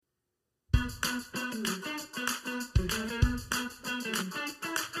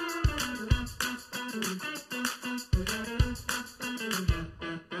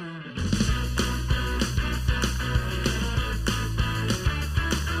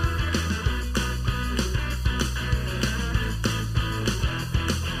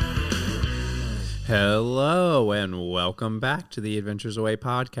Hello and welcome back to the Adventures Away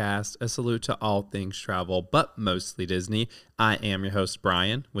podcast, a salute to all things travel, but mostly Disney. I am your host,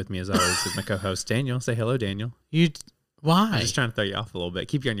 Brian. With me as always is my co-host, Daniel. Say hello, Daniel. Why? I'm just trying to throw you off a little bit.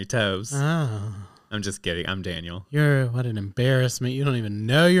 Keep you on your toes. Oh. I'm just kidding. I'm Daniel. What an embarrassment. You don't even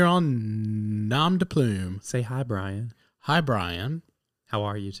know you're on Nom de Plume. Say hi, Brian. Hi, Brian. How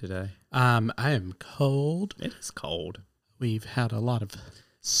are you today? I am cold. It is cold. We've had a lot of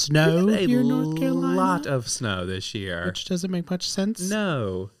snow here in North Carolina. A lot of snow this year. Which doesn't make much sense.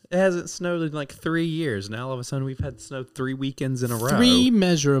 No. It hasn't snowed in like 3 years. Now all of a sudden we've had snow 3 weekends in a row. 3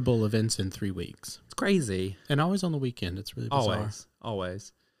 measurable events in 3 weeks. It's crazy. And always on the weekend. It's really bizarre.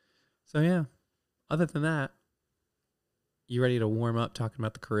 Always. So yeah, other than that, you ready to warm up talking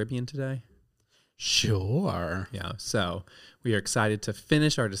about the Caribbean today? Sure. Yeah, so we are excited to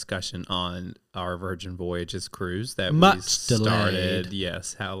finish our discussion on our Virgin Voyages cruise that we started. Delayed.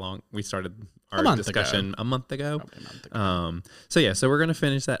 Yes, how long we started our discussion a month ago. Probably a month ago. So we're going to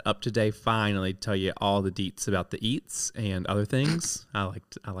finish that up today. Finally, tell you all the deets about the eats and other things. I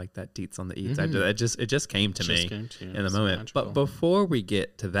like that deets on the eats. Mm-hmm. It just came to me in the moment. Magical. But before we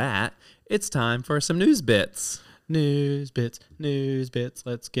get to that, it's time for some news bits. News bits.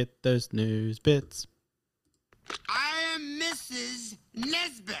 Let's get those news bits. I am Mrs.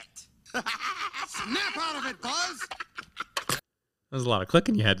 Nesbit. Snap out of it, Buzz. There's a lot of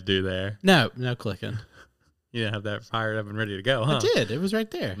clicking you had to do there. No clicking. You didn't have that fired up and ready to go, huh? I did. It was right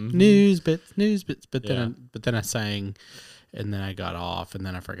there. Mm-hmm. News bits. But Yeah. then I sang, and then I got off, and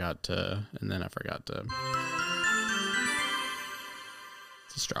then I forgot to.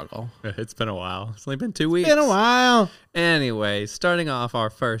 It's a struggle. It's been a while. It's only been 2 weeks. Been a while. Anyway, starting off our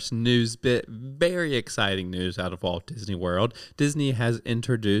first news bit, very exciting news out of Walt Disney World. Disney has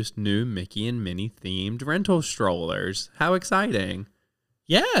introduced new Mickey and Minnie themed rental strollers. How exciting.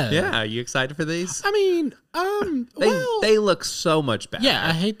 Yeah. Yeah, are you excited for these? I mean, They look so much better. Yeah,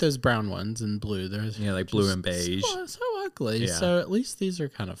 I hate those brown ones and blue. They're like blue and beige. So ugly. Yeah. So at least these are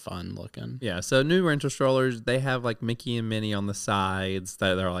kind of fun looking. Yeah, so new rental strollers, they have like Mickey and Minnie on the sides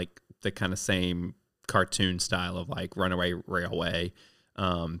that are like the kind of same cartoon style of like Runaway Railway.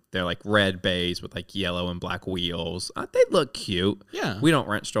 They're like red bays with like yellow and black wheels. They look cute. Yeah. We don't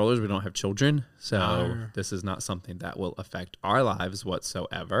rent strollers. We don't have children. So No. this is not something that will affect our lives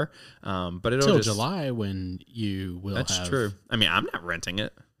whatsoever. But it'll Till just... July when you will That's have... true. I mean, I'm not renting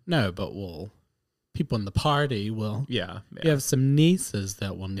it. No, but people in the party will... Yeah. You have some nieces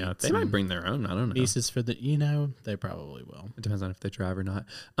that will need They might bring their own. I don't know. nieces for the... they probably will. It depends on if they drive or not.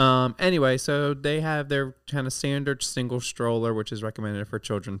 Anyway, so they have their kind of standard single stroller, which is recommended for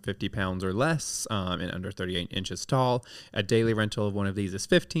children 50 pounds or less and under 38 inches tall. A daily rental of one of these is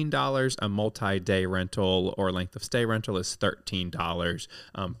 $15. A multi-day rental or length of stay rental is $13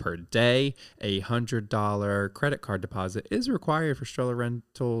 per day. A $100 credit card deposit is required for stroller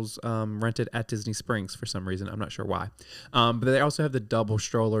rentals rented at Disney Springs for some reason. I'm not sure why. But they also have the double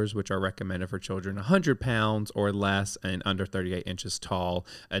strollers, which are recommended for children 100 pounds or less and under 38 inches tall.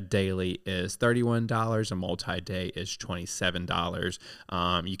 A daily is $31. A multi-day is $27.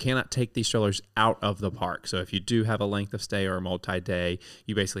 You cannot take these strollers out of the park. So if you do have a length of stay or a multi-day,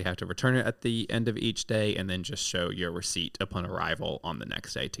 you basically have to return it at the end of each day and then just show your receipt upon arrival on the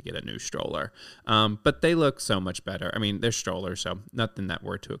next day to get a new stroller. But they look so much better. I mean, they're strollers, so nothing that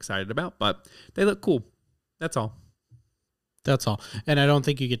we're too excited about, but they look cool. That's all. That's all. And I don't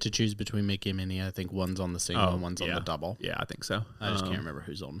think you get to choose between Mickey and Minnie. I think one's on the single and one's on the double. Yeah, I think so. I just can't remember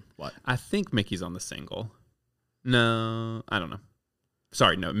who's on what. I think Mickey's on the single. No, I don't know.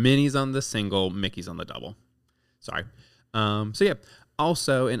 Sorry, no. Minnie's on the single, Mickey's on the double. Sorry. So yeah.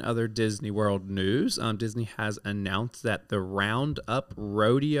 Also, in other Disney World news, Disney has announced that the Roundup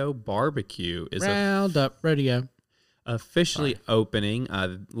Rodeo Barbecue is Roundup Rodeo. officially opening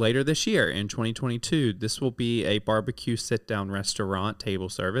later this year in 2022. This will be a barbecue sit-down restaurant table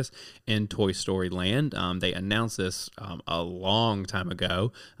service in Toy Story Land. They announced this a long time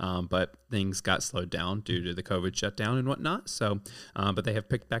ago, but things got slowed down due to the COVID shutdown and whatnot. So, but they have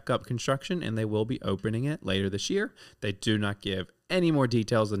picked back up construction and they will be opening it later this year. They do not give any more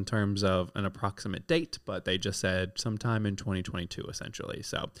details in terms of an approximate date, but they just said sometime in 2022, essentially.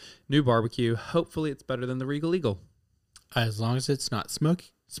 So, new barbecue. Hopefully, it's better than the Regal Eagle. As long as it's not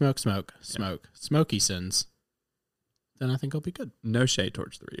smoky sins, then I think it'll be good. No shade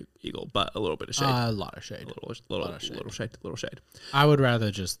towards the Eagle, but a little bit of shade. A lot of shade. Little shade. I would rather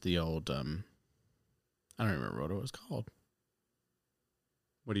just the old. I don't remember what it was called.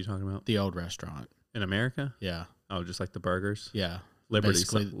 What are you talking about? The old restaurant In America? Yeah. Oh, just like the burgers? Yeah. Liberty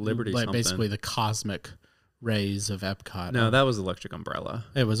Basically something. Basically the cosmic rays of Epcot. No, that was Electric Umbrella.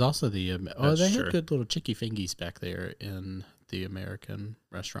 It was also the. That's they true. had good little chicky fingies back there in the American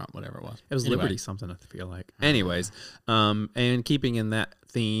restaurant, whatever it was. It was Anyway. Liberty something, I feel like. Anyways, and keeping in that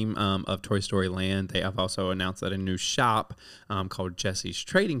theme of Toy Story Land, they have also announced that a new shop called Jesse's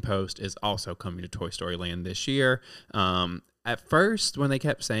Trading Post is also coming to Toy Story Land this year. At first, when they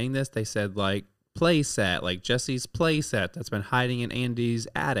kept saying this, they said like play set, like Jesse's play set that's been hiding in Andy's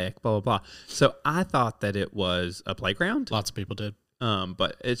attic, blah, blah, blah. So I thought that it was a playground. Lots of people did.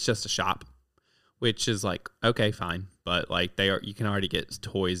 But it's just a shop, which is like, okay, fine. But like you can already get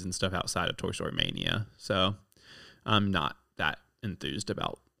toys and stuff outside of Toy Story Mania. So I'm not that enthused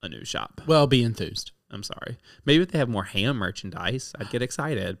about a new shop. Well, be enthused. I'm sorry. Maybe if they have more ham merchandise, I'd get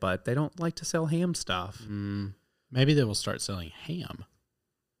excited, but they don't like to sell ham stuff. Maybe they will start selling ham.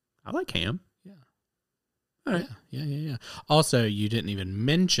 I like ham. Yeah. All right. Yeah. Also, you didn't even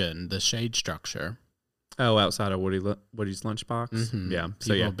mention the shade structure. Oh, outside of Woody's lunchbox? Mm-hmm. Yeah.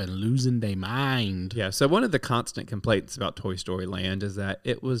 So People have been losing their mind. Yeah. So one of the constant complaints about Toy Story Land is that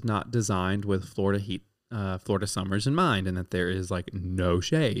it was not designed with Florida summers in mind, and that there is like no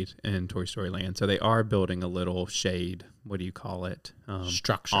shade in Toy Story Land. So they are building a little shade. What do you call it?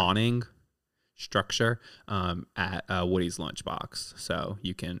 Structure. Awning structure at Woody's lunchbox, so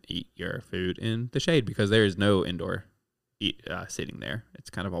you can eat your food in the shade because there is no indoor sitting there. It's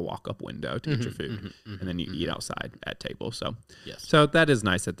kind of a walk-up window to get your food, and then you eat outside at tables. So, yes. So that is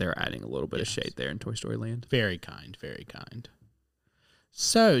nice that they're adding a little bit of shade there in Toy Story Land. Very kind, very kind.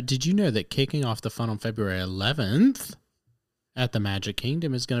 So, did you know that kicking off the fun on February 11th at the Magic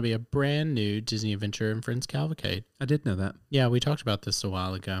Kingdom is going to be a brand new Disney Adventure and Friends Cavalcade? I did know that. Yeah, we talked about this a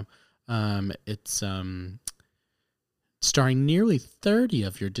while ago. It's starring nearly 30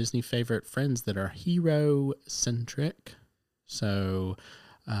 of your Disney favorite friends that are hero-centric. So,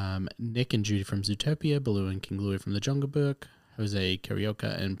 Nick and Judy from Zootopia, Baloo and King Louie from The Jungle Book, Jose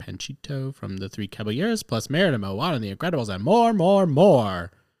Carioca and Panchito from The Three Caballeros, plus Merida, Moana, The Incredibles, and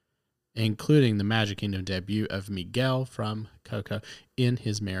more, including the Magic Kingdom debut of Miguel from Coco in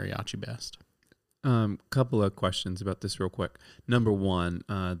his mariachi best. Couple of questions about this real quick. Number one,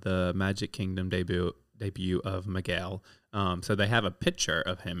 the Magic Kingdom debut of Miguel. So they have a picture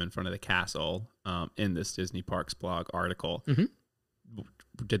of him in front of the castle in this Disney Parks blog article. Mm-hmm.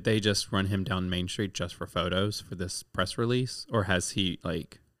 Did they just run him down Main Street just for photos for this press release, or has he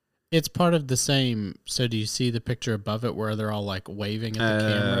like? It's part of the same. So do you see the picture above it where they're all like waving at the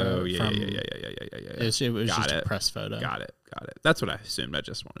camera? Oh yeah. It was just a press photo. Got it. That's what I assumed. I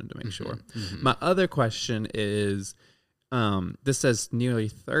just wanted to make sure. Mm-hmm. My other question is, this says nearly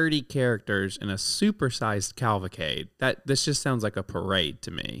 30 characters in a supersized cavalcade. This just sounds like a parade to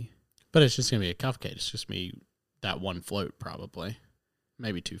me. But it's just gonna be a cavalcade. It's just me that one float, probably,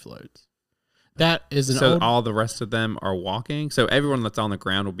 maybe two floats. That is all the rest of them are walking. So everyone that's on the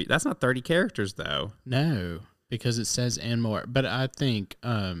ground will be. That's not 30 characters though. No, because it says and more. But I think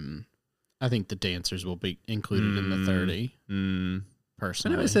the dancers will be included in the 30.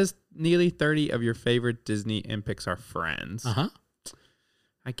 Personally, I know it says nearly 30 of your favorite Disney and Pixar friends.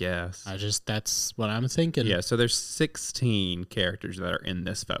 I guess. That's what I'm thinking. Yeah. So there's 16 characters that are in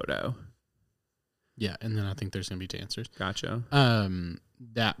this photo. Yeah, and then I think there's gonna be dancers. Gotcha.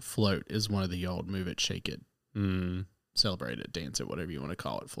 That float is one of the old Move It, Shake It, Celebrate It, Dance It, whatever you want to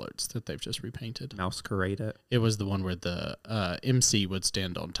call it, floats that they've just repainted. Masquerade It. It was the one where the MC would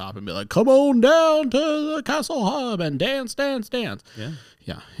stand on top and be like, "Come on down to the Castle Hub and dance, dance, dance."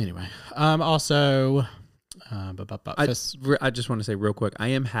 Yeah. Anyway, also. I just want to say real quick, I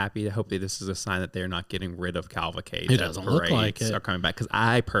am happy. Hopefully, this is a sign that they're not getting rid of cavalcades. It doesn't look like it. Are coming back because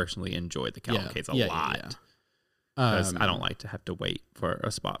I personally enjoy the cavalcades a lot. Yeah. Because I don't like to have to wait for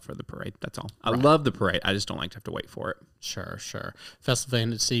a spot for the parade. That's all. I love the parade. I just don't like to have to wait for it. Sure. Festival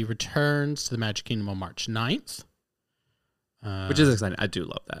Fantasy returns to the Magic Kingdom on March 9th. Which is exciting. I do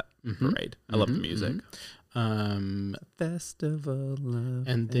love that parade. I love the music. Festival of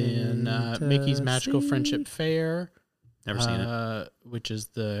and then Mickey's Magical Friendship Fair. Never seen it. Which is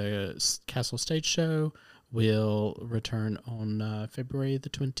the Castle Stage Show, will return on February the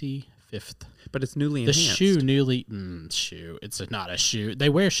 25th. 5th. But it's newly The enhanced. shoe. It's not a shoe. They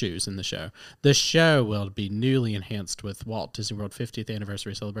wear shoes in the show. The show will be newly enhanced with Walt Disney World 50th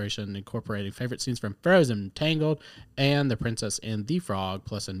anniversary celebration, incorporating favorite scenes from Frozen, Tangled, and The Princess and the Frog,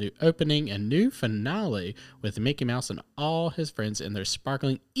 plus a new opening and new finale with Mickey Mouse and all his friends in their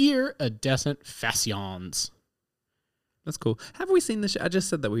sparkling iridescent fashions. That's cool. Have we seen this? I just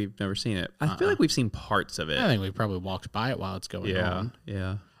said that we've never seen it. I feel like we've seen parts of it. I think we probably walked by it while it's going on.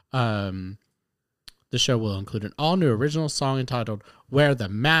 Yeah. The show will include an all-new original song entitled "Where the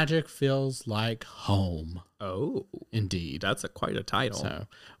Magic Feels Like Home." Oh, Indeed. that's quite a title. So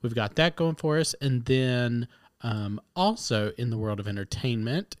we've got that going for us. And then also in the world of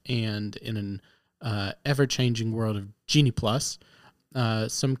entertainment and in an ever-changing world of Genie Plus,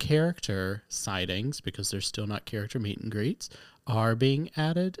 some character sightings, because there's still not character meet and greets, are being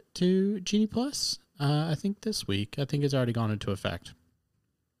added to Genie Plus. I think this week. I think it's already gone into effect.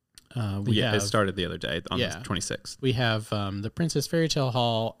 It started the other day on the 26th. We have the Princess Fairy Tale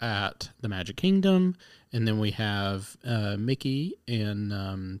Hall at the Magic Kingdom, and then we have Mickey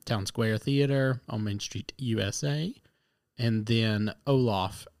in Town Square Theater on Main Street, USA, and then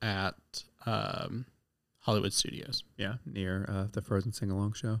Olaf at Hollywood Studios. Yeah, near the Frozen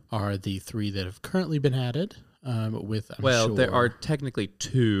Sing-Along show. Are the 3 that have currently been added with, there are technically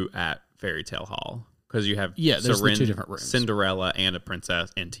 2 at Fairy Tale Hall. Because you have there's the 2 different rooms. Cinderella and a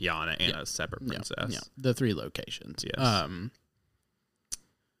princess, and Tiana and a separate princess. Yeah, the 3 locations. Yes.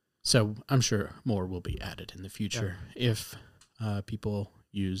 So I'm sure more will be added in the future if people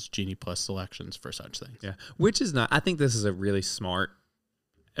use Genie Plus selections for such things. Yeah, which is not. I think this is a really smart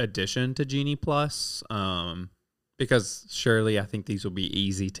addition to Genie Plus, because surely I think these will be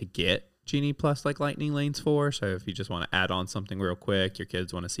easy to get Genie Plus like Lightning Lanes for. So if you just want to add on something real quick, your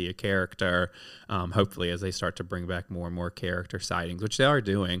kids want to see a character, hopefully as they start to bring back more and more character sightings, which they are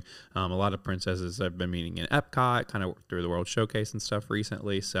doing. A lot of princesses have been meeting in Epcot, kind of through the World Showcase and stuff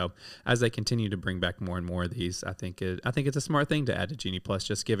recently. So as they continue to bring back more and more of these, I think it's a smart thing to add to Genie Plus,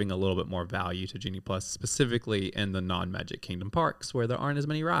 just giving a little bit more value to Genie Plus, specifically in the non-Magic Kingdom parks where there aren't as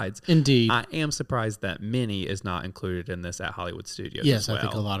many rides. Indeed. I am surprised that Minnie is not included in this at Hollywood Studios. Yes, as well. I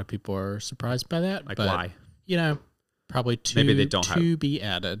think a lot of people are surprised by that. Like, but, why? Probably Maybe they don't to be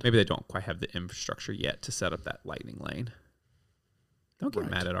added. Maybe they don't quite have the infrastructure yet to set up that lightning lane. Don't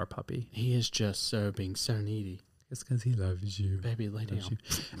get mad at our puppy. He is just being so needy. It's because he loves you. Baby, lay down.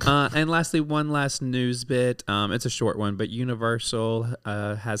 And lastly, one last news bit. It's a short one, but Universal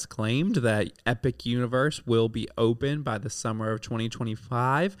has claimed that Epic Universe will be open by the summer of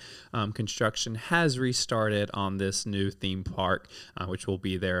 2025. Construction has restarted on this new theme park, which will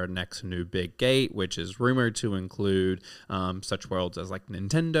be their next new big gate, which is rumored to include such worlds as like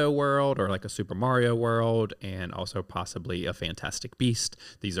Nintendo World or like a Super Mario World, and also possibly a Fantastic Beast.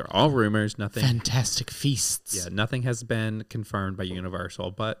 These are all rumors. Nothing. Fantastic Feasts. Yeah, nothing has been confirmed by Universal,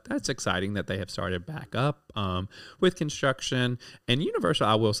 but that's exciting that they have started back up with construction. And Universal,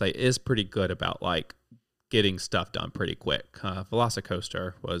 I will say, is pretty good about like getting stuff done pretty quick.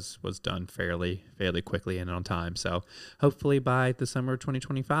 Velocicoaster was done fairly quickly and on time. So hopefully by the summer of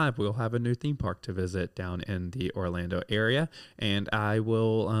 2025, we'll have a new theme park to visit down in the Orlando area. And I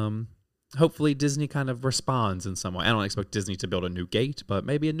will... hopefully Disney kind of responds in some way. I don't expect Disney to build a new gate, but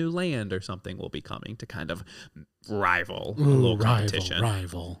maybe a new land or something will be coming to kind of rival a little competition.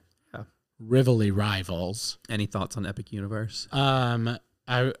 Rival. Yeah. Rivally rivals. Any thoughts on Epic Universe? I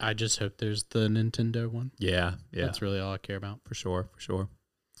just hope there's the Nintendo one. Yeah. That's really all I care about. For sure.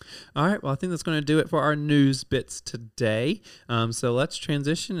 All right, well, I think that's going to do it for our news bits today. So let's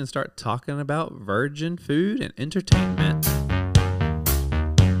transition and start talking about Virgin food and entertainment.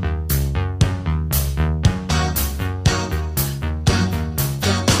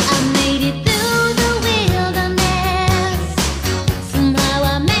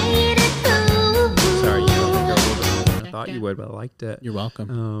 You would, but I liked it. You're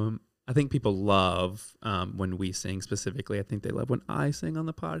welcome. I think people love when we sing specifically. I think they love when I sing on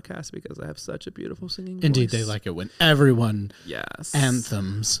the podcast because I have such a beautiful singing voice. Indeed, they like it when everyone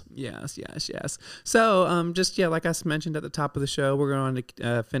anthems. Yes. So, like I mentioned at the top of the show, we're going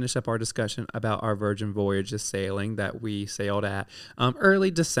to finish up our discussion about our Virgin Voyages sailing that we sailed at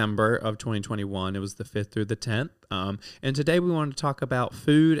early December of 2021. It was the 5th through the 10th. And today we want to talk about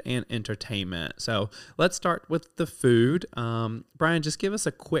food and entertainment. So let's start with the food. Brian, just give us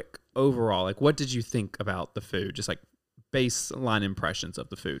a quick overall, like what did you think about the food? Just like baseline impressions of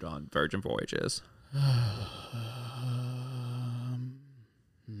the food on Virgin Voyages.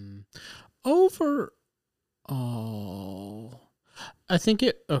 Overall, I think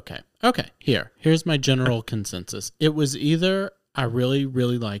here's my general consensus. It was either I really,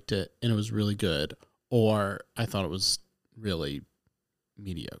 really liked it and it was really good, or I thought it was really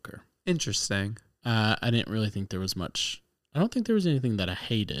mediocre. Interesting. I didn't really think there was much. I don't think there was anything that I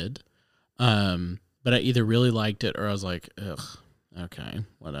hated, but I either really liked it or I was like, ugh, okay,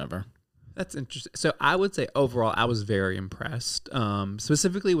 whatever. That's interesting. So I would say overall, I was very impressed,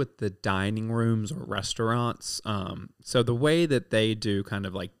 specifically with the dining rooms or restaurants. So the way that they do kind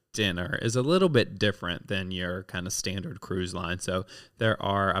of like dinner is a little bit different than your kind of standard cruise line. So there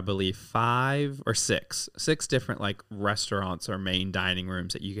are, I believe, 5 or 6 different like restaurants or main dining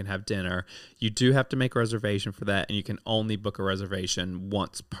rooms that you can have dinner. You do have to make a reservation for that, and you can only book a reservation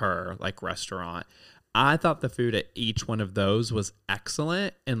once per like restaurant. I thought the food at each one of those was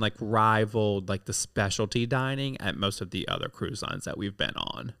excellent and like rivaled like the specialty dining at most of the other cruise lines that we've been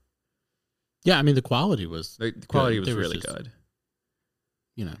on. Yeah, I mean the quality was was There really just, good.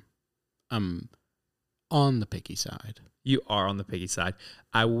 You know, I'm on the picky side. You are on the picky side.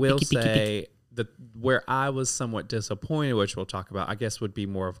 I will say that where I was somewhat disappointed, which we'll talk about, I guess would be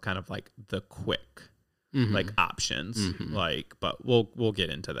more of kind of like the quick like options, like, but we'll get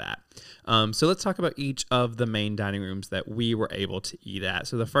into that. So let's talk about each of the main dining rooms that we were able to eat at.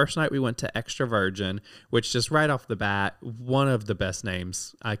 So the first night we went to Extra Virgin, which just right off the bat, one of the best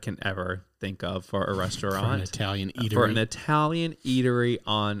names I can ever think of for a restaurant. For an Italian eatery. For an Italian eatery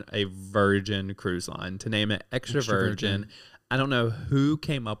on a Virgin cruise line. To name it Extra Virgin. I don't know who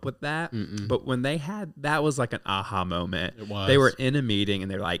came up with that, but when they had, that was like an aha moment. It was. They were in a meeting and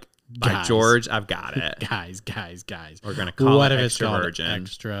they're like, by Guys. George, I've got it. guys. We're going to call What it if it's Extra called Virgin.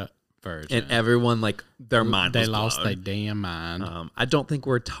 Extra Virgin. And everyone, like, their mind They was lost blown. their damn mind. I don't think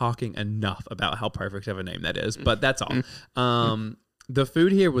we're talking enough about how perfect of a name that is, but that's all. The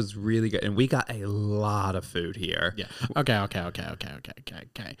food here was really good, and we got a lot of food here. Yeah.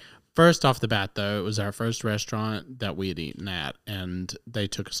 Okay. First off the bat, though, it was our first restaurant that we had eaten at, and they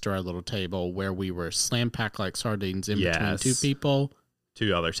took us to our little table where we were slam packed like sardines in between 2 people.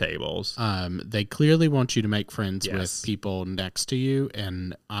 2 other tables. They clearly want you to make friends Yes. with people next to you,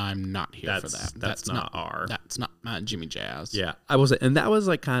 and I'm not here for that. That's not That's not my Jimmy Jazz. Yeah, I was, and that was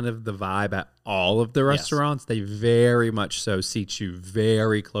like kind of the vibe at all of the restaurants. They very much so seat you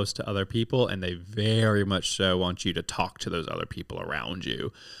very close to other people, and they very much so want you to talk to those other people around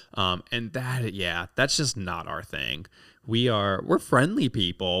you. And that, yeah, that's just not our thing. We're friendly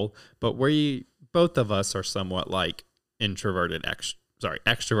people, but both of us are somewhat like extroverted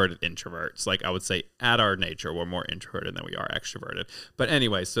introverts. Like I would say at our nature, we're more introverted than we are extroverted. But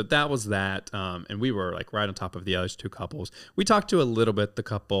anyway, so that was that. And we were like right on top of the other 2 couples. We talked to a little bit the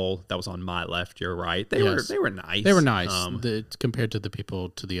couple that was on my left, your right. They were nice. They were nice compared to the people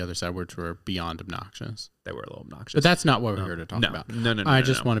to the other side, which were beyond obnoxious. They were a little obnoxious. But that's not what we're here to talk about. No. I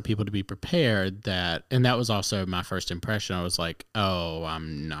just wanted people to be prepared and that was also my first impression. I was like, oh,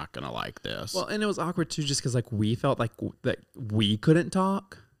 I'm not going to like this. Well, and it was awkward too, just because like we felt like that we couldn't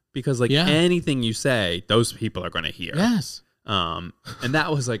talk because like anything you say, those people are going to hear. Yes. And that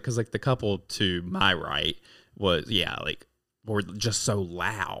was like, because like the couple to my right was, like were just so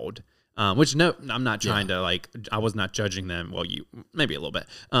loud. Which no, I'm not trying to like, I was not judging them. Well, you maybe a little bit.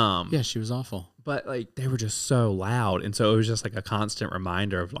 Yeah, she was awful. But like they were just so loud, and so it was just like a constant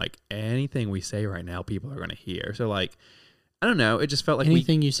reminder of like anything we say right now, people are going to hear. So like, I don't know, it just felt like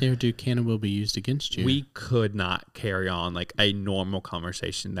anything you say or do can and will be used against you. We could not carry on like a normal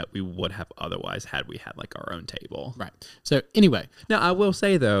conversation that we would have otherwise had we had like our own table. Right. So anyway, now I will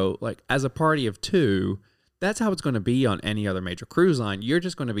say though, like as a party of 2. That's how it's going to be on any other major cruise line. You're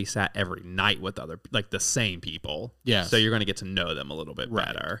just going to be sat every night with the same people. Yeah. So you're going to get to know them a little bit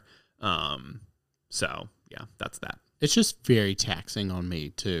better. So yeah, that's that. It's just very taxing on me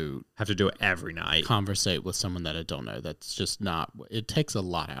to have to do it every night. Conversate with someone that I don't know. That's just not, it takes a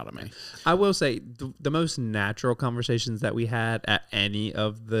lot out of me. I will say the most natural conversations that we had at any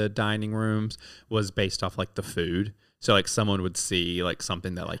of the dining rooms was based off like the food. So like someone would see like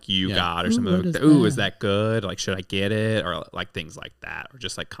something that like you got or something like that. Ooh, is that good? Like, should I get it? Or like things like that, or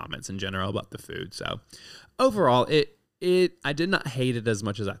just like comments in general about the food. So overall, I did not hate it as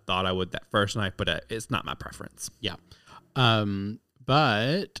much as I thought I would that first night, but it's not my preference. Yeah.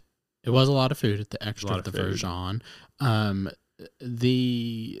 But it was a lot of food at the Extra of the Virgin. I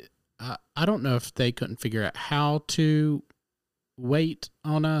don't know if they couldn't figure out how to wait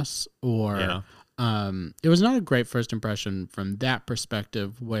on us or it was not a great first impression from that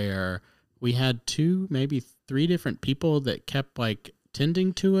perspective where we had 2, maybe 3 different people that kept like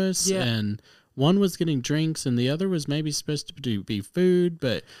tending to us and one was getting drinks and the other was maybe supposed to be food,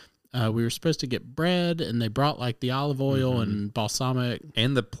 but we were supposed to get bread, and they brought like the olive oil and balsamic,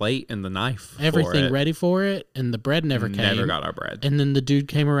 And the plate and the knife. everything ready for it, and the bread never came. Never got our bread. And then the dude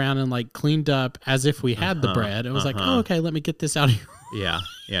came around and like cleaned up as if we had the bread. It was like, oh, okay, let me get this out of here.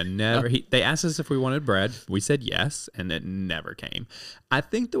 Yeah, never. They asked us if we wanted bread. We said yes, and it never came. I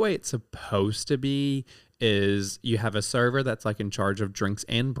think the way it's supposed to be is you have a server that's like in charge of drinks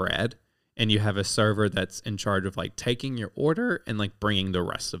and bread, and you have a server that's in charge of like taking your order and like bringing the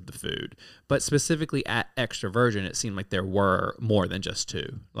rest of the food. But specifically at Extra Virgin, it seemed like there were more than just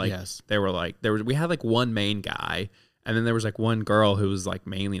two. Like Yes. we had like one main guy, and then there was like one girl who was like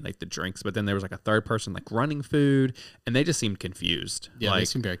mainly like the drinks, but then there was like a third person like running food, and they just seemed confused. Yeah, they like,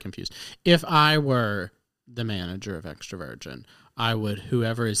 seem very confused. If I were the manager of Extra Virgin, I would,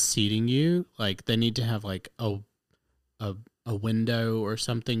 whoever is seating you, like they need to have like a window or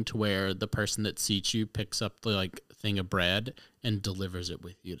something to where the person that seats you picks up the like thing of bread and delivers it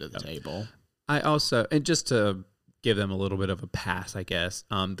with you to the table. I also, and just to give them a little bit of a pass, I guess,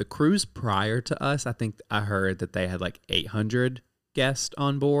 the cruise prior to us, I think I heard that they had like 800 guests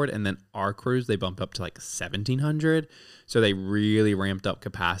on board, and then our cruise, they bumped up to like 1,700. So they really ramped up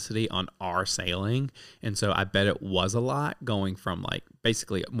capacity on our sailing. And so I bet it was a lot, going from like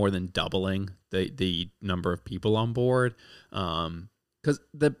basically more than doubling the number of people on board. Because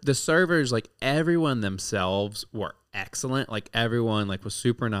the servers, like everyone themselves were excellent. Like everyone like was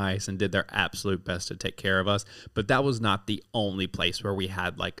super nice and did their absolute best to take care of us. But that was not the only place where we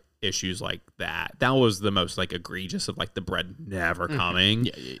had like issues like that. That was the most like egregious of like the bread never coming.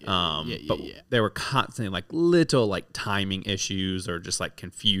 But there were constantly like little like timing issues or just like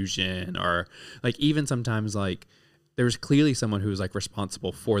confusion, or like even sometimes like there was clearly someone who was like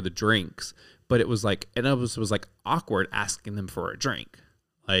responsible for the drinks, but it was like, and it was like awkward asking them for a drink.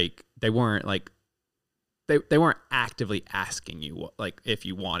 Like they weren't like, they weren't actively asking you what, like if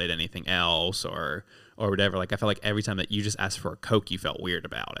you wanted anything else or whatever. Like I felt like every time that you just asked for a Coke, you felt weird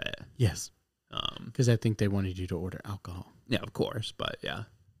about it. Yes. Because I think they wanted you to order alcohol. Yeah, of course. But yeah.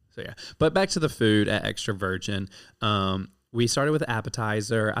 So yeah. But back to the food at Extra Virgin. We started with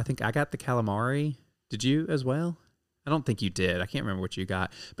appetizer. I think I got the calamari. Did you as well? I don't think you did. I can't remember what you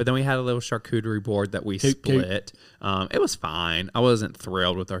got. But then we had a little charcuterie board that we split. It was fine. I wasn't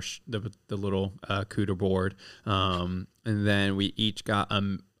thrilled with our the little cooter board. And then we each got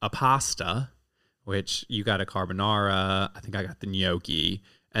a pasta, which you got a carbonara. I think I got the gnocchi.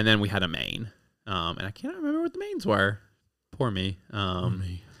 And then we had a main. And I can't remember what the mains were. Poor me.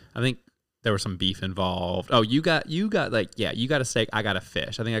 I think there was some beef involved. Oh, you got like, yeah, you got a steak. I got a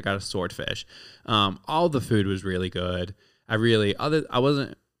fish. I think I got a swordfish. All the food was really good. I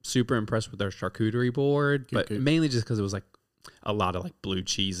wasn't super impressed with their charcuterie board, but mainly just because it was like a lot of like blue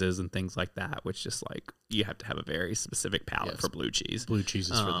cheeses and things like that, which just like you have to have a very specific palate for blue cheese. Blue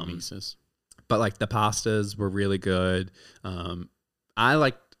cheeses for the Mises. But like the pastas were really good.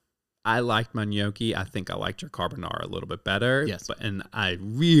 I liked my gnocchi. I think I liked your carbonara a little bit better. Yes. And I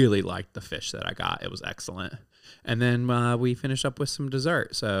really liked the fish that I got. It was excellent. And then we finished up with some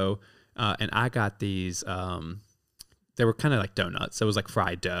dessert. So, and I got these, they were kind of like donuts. So it was like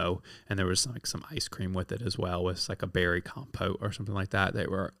fried dough. And there was like some ice cream with it as well, with like a berry compote or something like that. They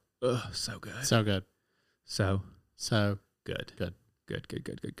were so good. So good. So good. Good.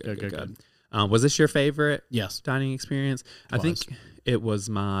 Was this your favorite dining experience? I think it was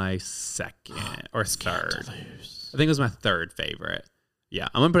my second or third. I think it was my third favorite. Yeah,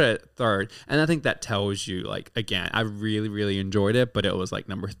 I'm going to put it at third. And I think that tells you, like, again, I really, really enjoyed it, but it was like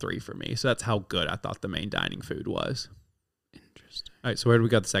number 3 for me. So that's how good I thought the main dining food was. Interesting. All right, so where do we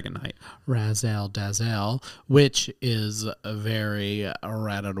go the second night? Razzle Dazzle, which is a very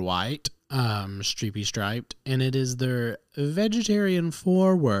red and white, streepy striped, and it is their vegetarian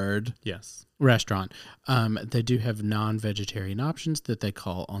forward restaurant. They do have non-vegetarian options that they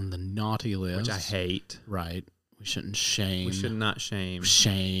call on the naughty list, which I hate. Right. We shouldn't shame. We should not shame.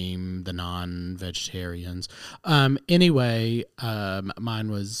 Shame the non-vegetarians. Anyway,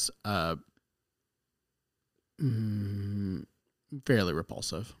 mine was fairly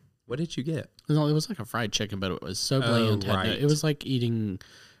repulsive. What did you get? It was like a fried chicken, but it was so bland. Right. It was like eating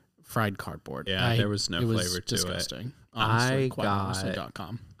fried cardboard. Yeah, there was no flavor was to disgusting. it. Honestly,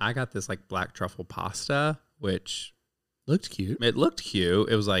 I got this like black truffle pasta, which looked cute. It looked cute.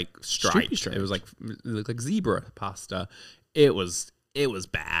 It was like striped. It was like, it looked like zebra pasta. It was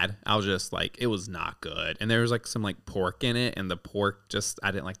bad. I was just like, it was not good. And there was like some like pork in it, and the pork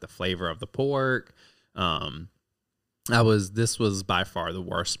I didn't like the flavor of the pork. This was by far the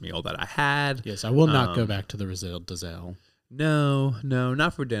worst meal that I had. Yes, I will not go back to the Razzle Dazzle. No,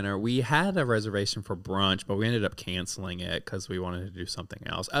 not for dinner. We had a reservation for brunch, but we ended up canceling it because we wanted to do something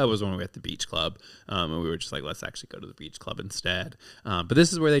else. Oh, it was when we were at the beach club, and we were just like, let's actually go to the beach club instead. But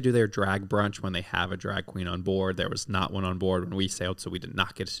this is where they do their drag brunch when they have a drag queen on board. There was not one on board when we sailed, so we did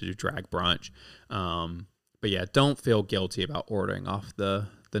not get to do drag brunch. But yeah, don't feel guilty about ordering off the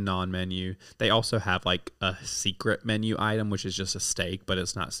non-menu. They also have like a secret menu item, which is just a steak, but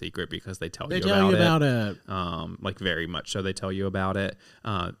it's not secret because they tell you about it. Like very much so they tell you about it.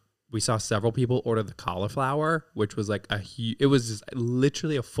 We saw several people order the cauliflower, which was like it was just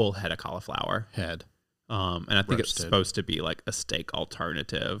literally a full head of cauliflower. And I think it's supposed to be like a steak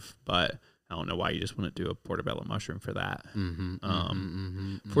alternative, but I don't know why you just wouldn't do a portobello mushroom for that.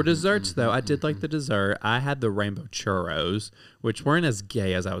 For desserts, though, I did like the dessert. I had the rainbow churros, which weren't as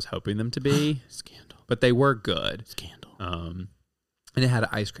gay as I was hoping them to be. Scandal. But they were good. Scandal. And it had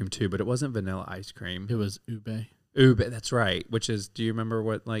ice cream, too, but it wasn't vanilla ice cream. It was ube. Ube, that's right. Which is, do you remember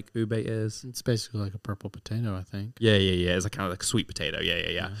what like ube is? It's basically like a purple potato, I think. Yeah. It's like kind of like sweet potato.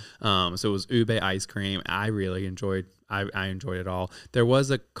 Yeah. So it was ube ice cream. I really enjoyed. I enjoyed it all. There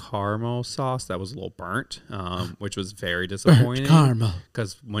was a caramel sauce that was a little burnt, which was very disappointing. Burnt caramel.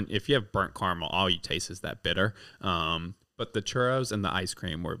 Because if you have burnt caramel, all you taste is that bitter. But the churros and the ice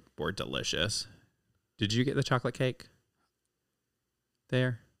cream were delicious. Did you get the chocolate cake?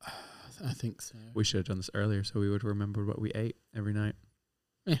 There. I think so. We should have done this earlier so we would remember what we ate every night.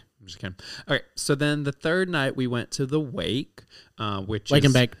 Yeah. I'm just kidding. Okay, so then the third night we went to the wake, which Wake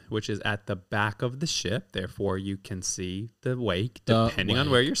and bake. which is at the back of the ship. Therefore, you can see the wake The depending on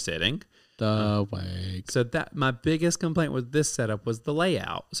wake. where you're sitting. The wake. So that my biggest complaint with this setup was the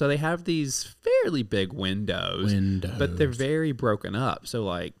layout. So they have these fairly big windows, but they're very broken up. So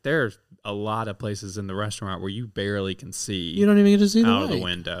like there's a lot of places in the restaurant where you barely can see. You don't even get to see the out of the wake.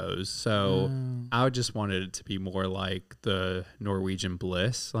 windows. So I just wanted it to be more like the Norwegian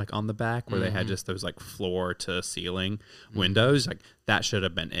Bliss, like on the back where they had just those like floor to ceiling windows. Like that should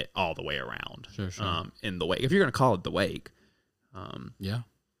have been it all the way around. Sure. In the wake, if you're gonna call it the wake. Yeah.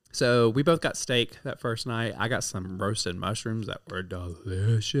 So we both got steak that first night. I got some roasted mushrooms that were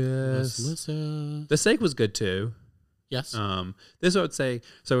delicious. Listen. The steak was good too. Yes. This I would say.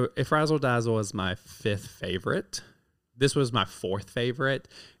 So if Razzle Dazzle is my 5th favorite, this was my 4th favorite.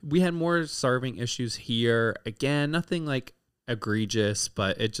 We had more serving issues here. Again, nothing like egregious,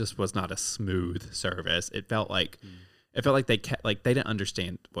 but it just was not a smooth service. It felt like they kept like they didn't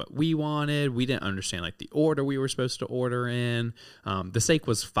understand what we wanted. We didn't understand like the order we were supposed to order in. The steak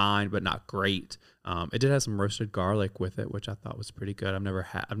was fine, but not great. It did have some roasted garlic with it, which I thought was pretty good. I've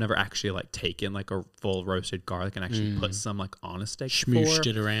never actually like taken like a full roasted garlic and actually put some like on a steak Schmooshed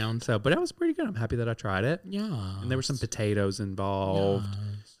before. it around. So, but it was pretty good. I'm happy that I tried it. Yeah. And there were some potatoes involved.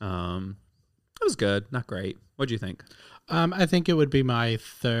 It was good, not great. What'd you think? I think it would be my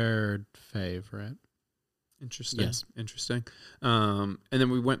 3rd favorite. Interesting. Yes. Interesting. And then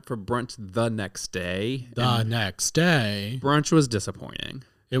we went for brunch the next day. The next day. Brunch was disappointing.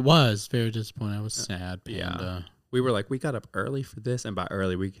 It was very disappointing. I was sad, Panda. We were like, we got up early for this, and by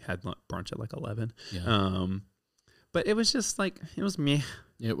early we had brunch at like 11. Yeah. But it was just like it was meh.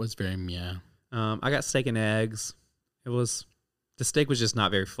 It was very meh. I got steak and eggs. The steak was just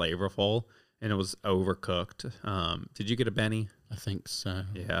not very flavorful, and it was overcooked. Did you get a Benny? I think so.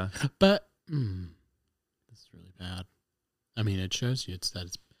 Yeah. But this is really bad. I mean, it shows you it's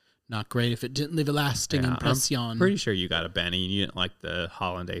not great if it didn't leave a lasting impression. I'm pretty sure you got a Benny and you didn't like the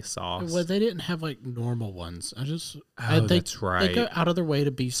hollandaise sauce. Well, they didn't have like normal ones. That's right. They go out of their way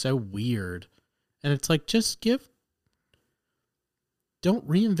to be so weird. And it's like, don't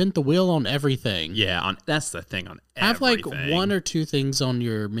reinvent the wheel on everything. Yeah, that's the thing on have everything. like 1 or 2 things on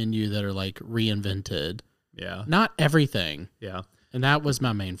your menu that are like reinvented. Yeah. Not everything. Yeah. And that was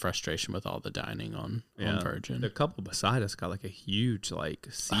my main frustration with all the dining on Virgin. The couple beside us got like a huge like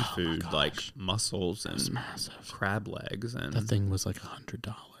seafood, like mussels and crab legs, and that thing was like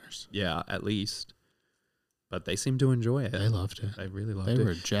 $100. Yeah, at least. But they seemed to enjoy it. They loved it. They really loved it. They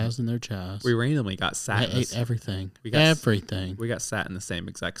were jazzing their jazz. We randomly got sat. They ate everything. We got everything. We got sat in the same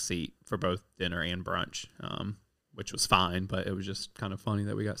exact seat for both dinner and brunch, which was fine. But it was just kind of funny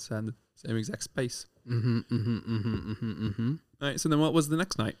that we got sat in the same exact space. All right, so then what was the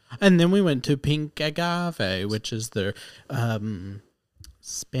next night? And then we went to Pink Agave, which is their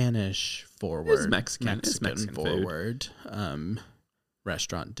Spanish forward, It's Mexican forward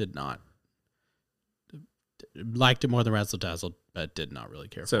restaurant. Did not liked it more than Razzle Dazzle, but did not really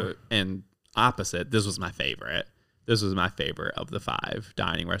care for it. And opposite, this was my favorite. This was my favorite of the 5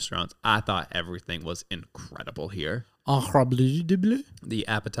 dining restaurants. I thought everything was incredible here. Incroyable. The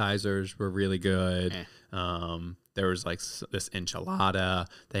appetizers were really good. There was like this enchilada.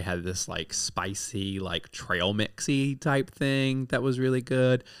 They had this like spicy, like trail mixy type thing that was really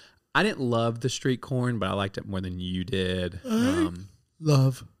good. I didn't love the street corn, but I liked it more than you did.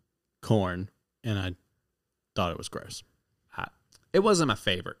 Love corn, and I thought it was gross. It wasn't my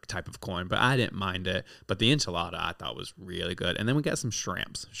favorite type of corn, but I didn't mind it. But the enchilada I thought was really good. And then we got some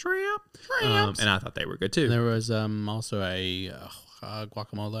shrimps. And I thought they were good too. And there was also a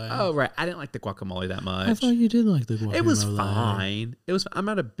guacamole. Oh, right. I didn't like the guacamole that much. I thought you did like the guacamole. It was fine. I'm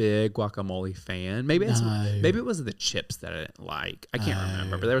not a big guacamole fan. Maybe it was the chips that I didn't like. I can't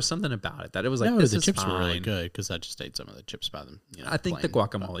remember, but there was something about it that it was like, this the is chips fine. were really good because I just ate some of the chips by them. I think the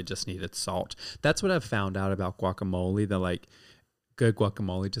guacamole just needed salt. That's what I've found out about guacamole. That like good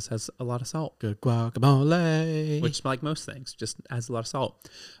guacamole just has a lot of salt. Good guacamole. Which, like most things, just has a lot of salt.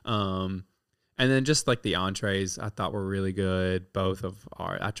 And then just like the entrees, I thought were really good. Both of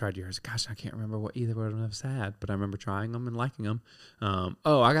I tried yours. Gosh, I can't remember what either one of them had, but I remember trying them and liking them. I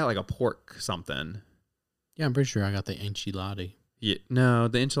got like a pork something. Yeah, I'm pretty sure I got the enchilada. Yeah, no,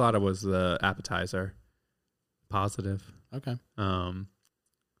 the enchilada was the appetizer. Positive. Okay.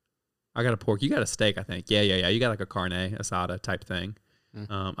 I got a pork. You got a steak, I think. Yeah. You got like a carne asada type thing.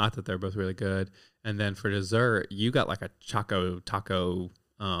 I thought they were both really good. And then for dessert, you got like a choco taco.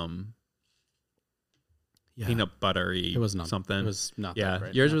 Peanut buttery. It was not something. It was not. Yeah, that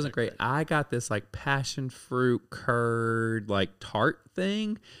great. yours Not wasn't that great. I got this like passion fruit curd like tart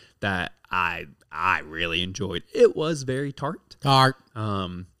thing that I really enjoyed. It was very tart. Tart.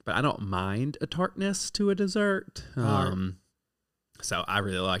 But I don't mind a tartness to a dessert. So I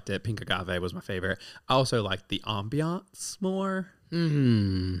really liked it. Pink agave was my favorite. I also liked the ambiance more.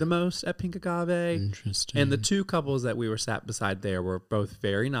 The most at Pink Agave. Interesting. And the two couples that we were sat beside there were both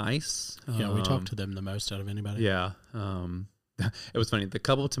very nice. Yeah, we talked to them the most out of anybody. Yeah. It was funny. The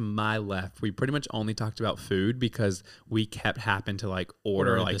couple to my left, we pretty much only talked about food because we kept having to like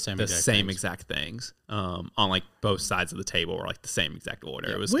order like the same exact things. On like both sides of the table were like the same exact order.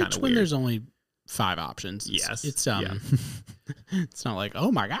 Yeah, it was kind of weird. When there's only 5 options. Yes. It's it's not like, oh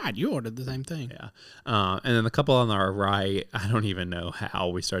my God, you ordered the same thing. Yeah. And then the couple on our right, I don't even know how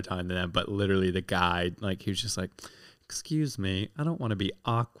we started talking to them, but literally the guy, like, he was just like, excuse me, I don't want to be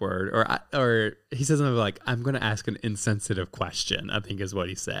awkward. Or he says something like, I'm going to ask an insensitive question, I think is what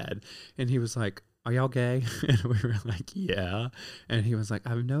he said. And he was like, are y'all gay? And we were like, yeah. And he was like,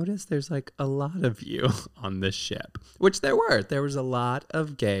 I've noticed there's like a lot of you on this ship, which there were. There was a lot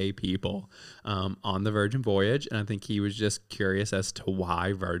of gay people on the Virgin Voyage. And I think he was just curious as to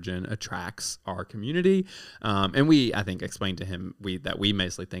why Virgin attracts our community. And we, I think, explained to him that we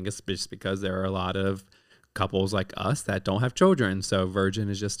basically think it's just because there are a lot of couples like us that don't have children. So Virgin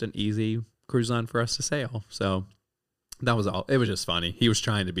is just an easy cruise line for us to sail. So that was all. It was just funny. He was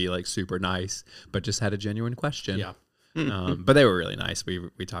trying to be like super nice, but just had a genuine question. Yeah. But they were really nice.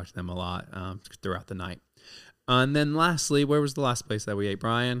 We talked to them a lot throughout the night. And then lastly, where was the last place that we ate,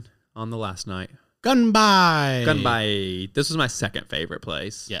 Brian, on the last night? Gunbai. This was my second favorite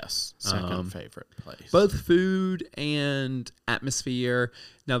place. Yes. Second favorite place. Both food and atmosphere.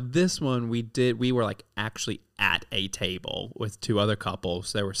 Now this one we were like actually at a table with 2 other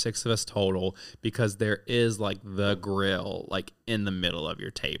couples. There were 6 of us total because there is like the grill like in the middle of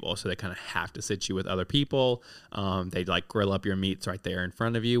your table. So they kind of have to sit you with other people. They like grill up your meats right there in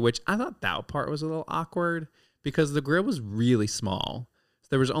front of you, which I thought that part was a little awkward because the grill was really small.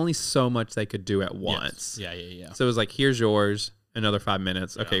 There was only so much they could do at once. Yes. Yeah. So it was like, here's yours, another 5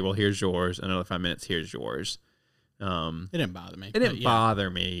 minutes. Okay, well, here's yours, another 5 minutes, here's yours. It didn't bother me. It didn't bother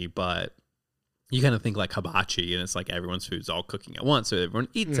me, but you kind of think like hibachi, and it's like everyone's food's all cooking at once, so everyone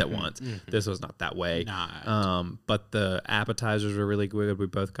eats at once. This was not that way. But the appetizers were really good. We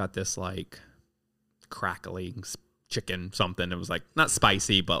both got this like crackling chicken something. It was like not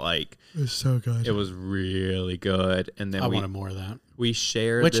spicy, but like it was so good. It was really good. And then I wanted more of that. We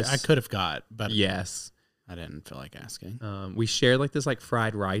shared which I could have got, but yes, I didn't feel like asking. We shared like this like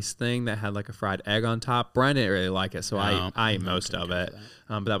fried rice thing that had like a fried egg on top. Brian didn't really like it, so I ate most of it.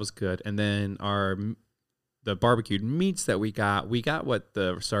 But that was good. And then the barbecued meats that we got what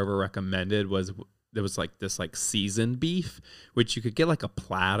the server recommended was. There was like this like seasoned beef, which you could get like a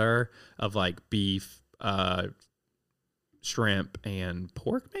platter of like beef, shrimp and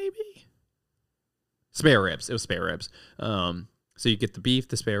pork, maybe spare ribs. It was spare ribs. So you get the beef,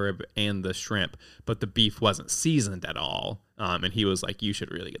 the spare rib, and the shrimp, but the beef wasn't seasoned at all. And he was like, "You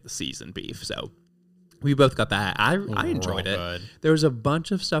should really get the seasoned beef." So we both got that. I enjoyed it. Good. There was a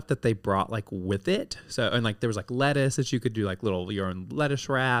bunch of stuff that they brought like with it. So and like there was like lettuce that you could do like your own lettuce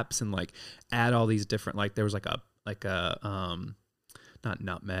wraps and like add all these different like there was like not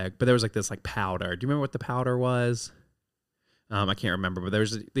nutmeg, but there was like this like powder. Do you remember what the powder was? I can't remember, but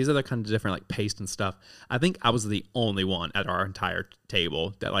there's these other kind of different like paste and stuff. I think I was the only one at our entire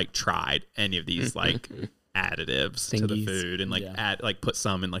table that like tried any of these like additives to the Thingies. food and like Yeah. add like put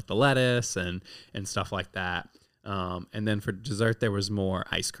some in like the lettuce and stuff like that. And then for dessert there was more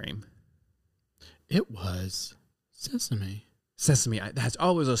ice cream. It was sesame. Sesame. That's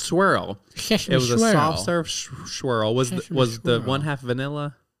always a swirl. Sesame It was swirl. a soft serve swirl. Was Sesame the swirl. one half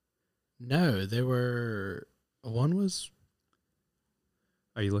vanilla? No, they were. One was.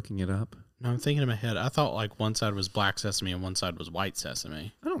 Are you looking it up? No, I'm thinking in my head. I thought like one side was black sesame and one side was white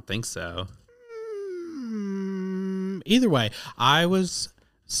sesame. I don't think so. Either way, I was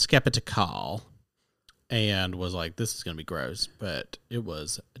skeptical and was like, "This is gonna be gross," but it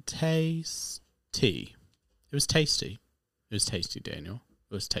was tasty. It was tasty. It was tasty, Daniel.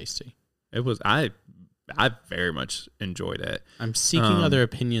 It was tasty. It was I very much enjoyed it. I'm seeking other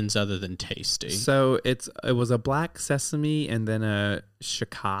opinions other than tasty. So it was a black sesame and then a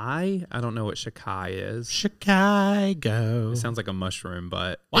shikai. I don't know what shikai is. Chicago. It sounds like a mushroom,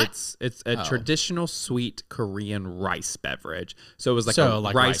 but What? it's a Oh. traditional sweet Korean rice beverage. So it was like So, a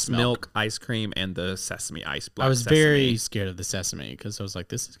like rice rice milk. milk ice cream and the sesame ice. Black I was sesame. very scared of the sesame because I was like,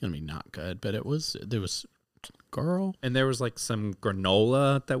 "This is gonna be not good." But there was, girl. And there was like some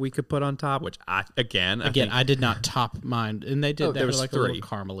granola that we could put on top, which I think I did not top mine, and they did. Oh, They there had was like a three. little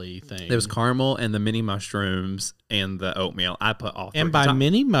caramely thing. there was caramel and the mini mushrooms and the oatmeal. I put all three. and by Top-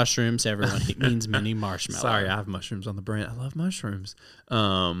 mini mushrooms, everyone means mini marshmallow. Sorry, I have mushrooms on the brand. I love mushrooms.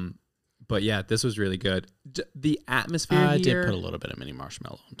 But yeah, this was really good. The atmosphere I here, did put a little bit of mini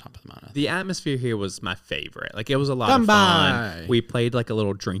marshmallow on top of mine. the atmosphere here was my favorite. Like it was a lot Come of by. fun. We played like a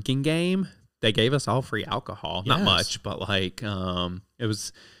little drinking game. They gave us all free alcohol. Not Yes. much, but like it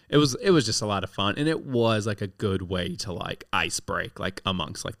was just a lot of fun, and it was like a good way to like ice break like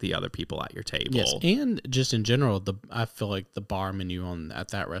amongst like the other people at your table. Yes, and just in general, I feel like the bar menu at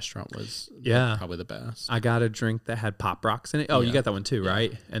that restaurant was probably the best. I got a drink that had Pop Rocks in it. Oh, you Yeah. got that one too,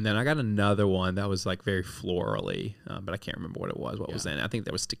 right? And then I got another one that was like very florally, but I can't remember what it was. What was in it? I think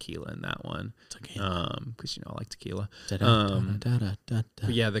there was tequila in that one. Because I like tequila.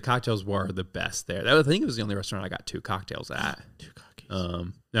 But yeah, the cocktails were the best there. I think it was the only restaurant I got 2 cocktails at. 2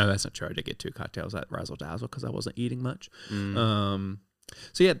 cookies. No, that's not true. I did get 2 cocktails at Razzle Dazzle because I wasn't eating much.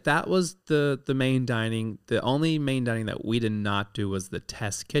 So yeah, that was the main dining. The only main dining that we did not do was the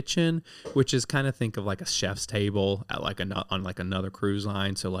test kitchen, which is kind of think of like a chef's table at like on like another cruise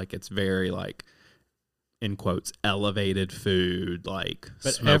line. So like it's very like in quotes elevated food, like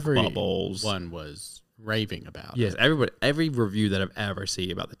But smoke bubbles. one was raving about Yes, it. every review that I've ever seen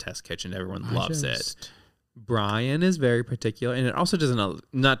about the test kitchen, everyone loves it. just- Brian is very particular, and it also doesn't,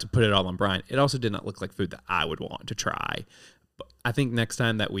 not to put it all on Brian, it also did not look like food that I would want to try. But I think next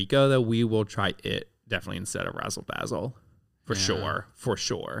time that we go, though, we will try it definitely instead of Razzle Dazzle. For sure. For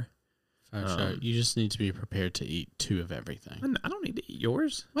sure. You just need to be prepared to eat 2 of everything. I don't need to eat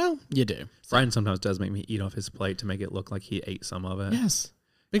yours. Well, you do. Brian sometimes does make me eat off his plate to make it look like he ate some of it. Yes.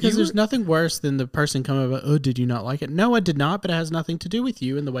 Because You there's were- nothing worse than the person coming up, "Oh, did you not like it?" No, I did not, but it has nothing to do with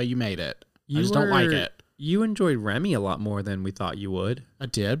you and the way you made it. I just don't like it. You enjoyed Remy a lot more than we thought you would. I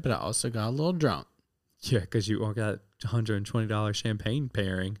did, but I also got a little drunk. Yeah, because you all got $120 champagne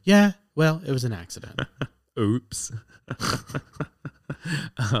pairing. Yeah, well, it was an accident. Oops.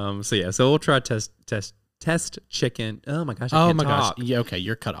 So we'll try test chicken. Oh my gosh. I Oh can't my talk. gosh. Yeah, okay,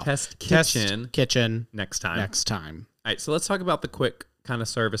 you're cut off. Test kitchen next time. next time. All right. So let's talk about the quick kind of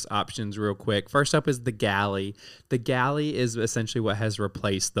service options real quick. First up is the galley. The galley is essentially what has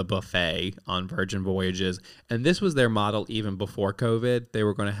replaced the buffet on Virgin Voyages. And this was their model even before COVID. They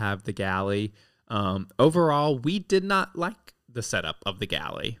were going to have the galley. Overall, we did not like the setup of the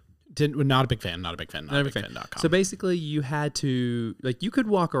galley. Not a big fan. Not a big fan. So basically, you had to, like, you could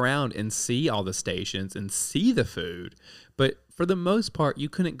walk around and see all the stations and see the food, but for the most part, you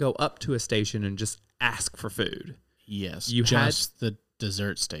couldn't go up to a station and just ask for food. Yes, You just the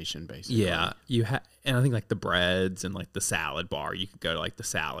dessert station, basically. Yeah, you had, and I think like the breads and like the salad bar, you could go to like the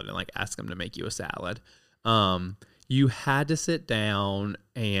salad and like ask them to make you a salad. You had to sit down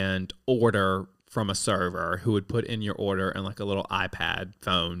and order from a server who would put in your order and like a little iPad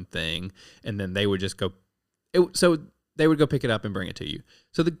phone thing, and then they would just go. So they would go pick it up and bring it to you.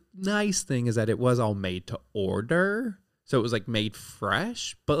 So the nice thing is that it was all made to order. So it was like made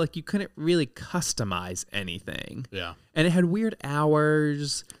fresh, but like you couldn't really customize anything. Yeah. And it had weird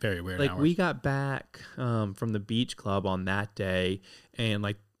hours. Very weird. Like hours. we got back from the beach club on that day, and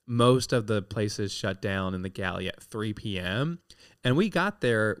like most of the places shut down in the galley at 3 p.m. And we got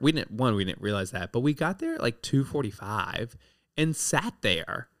there. We didn't realize that, but we got there at like 2:45 and sat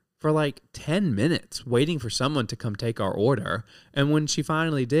there for like 10 minutes waiting for someone to come take our order. And when she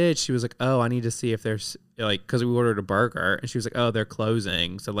finally did, she was like, oh, I need to see if there's like, because we ordered a burger, and she was like, oh, they're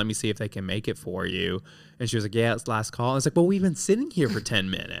closing, so let me see if they can make it for you. And she was like, yeah, it's last call. And it's like, well, we've been sitting here for 10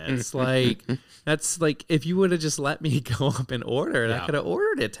 minutes. Like, that's like, if you would have just let me go up and order it, I could have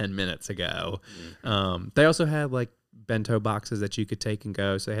ordered it 10 minutes ago. They also had like bento boxes that you could take and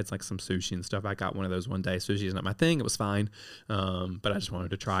go. So they had like some sushi and stuff. I got one of those one day. Sushi is not my thing. It was fine. But I just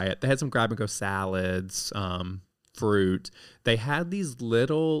wanted to try it. They had some grab and go salads, fruit. They had these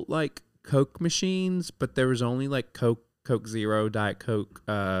little like Coke machines, but there was only like Coke Zero, Diet Coke,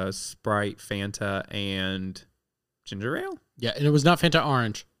 Sprite, Fanta, and ginger ale. Yeah, and it was not Fanta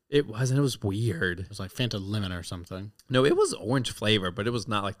Orange. It wasn't. It was weird. It was like Fanta Lemon or something. No, it was orange flavor, but it was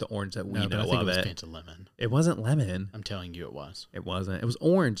not like the orange that we know but I think of it was it. Fanta Lemon. It wasn't lemon. I'm telling you it was. It wasn't. It was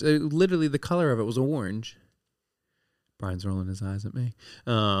orange. Literally, the color of it was orange. Brian's rolling his eyes at me.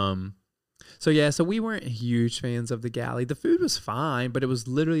 So we weren't huge fans of the galley. The food was fine, but it was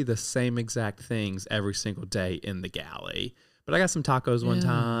literally the same exact things every single day in the galley. But I got some tacos one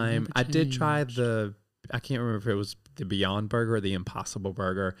time. I did try I can't remember if it was the Beyond Burger or the Impossible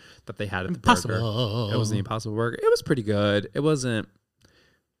Burger that they had at the burger. It was the Impossible Burger. It was pretty good. It wasn't,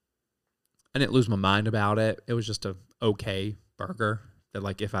 I didn't lose my mind about it. It was just a okay burger. That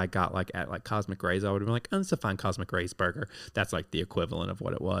like if I got like at like Cosmic Rays, I would have been like, oh, it's a fine Cosmic Rays burger. That's like the equivalent of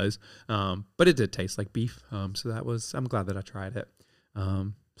what it was. But it did taste like beef. So that was, I'm glad that I tried it.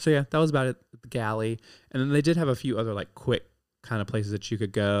 So yeah, that was about it at the galley. And then they did have a few other like quick kind of places that you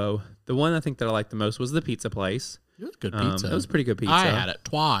could go. The one I think that I liked the most was the pizza place. It was good pizza. It was pretty good pizza. I had it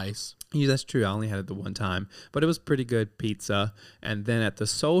twice. Yeah, that's true. I only had it the one time, but it was pretty good pizza. And then at the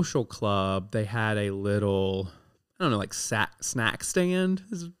social club, they had a little, I don't know, like snack stand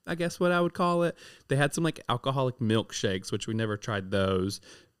is I guess what I would call it. They had some like alcoholic milkshakes, which we never tried those.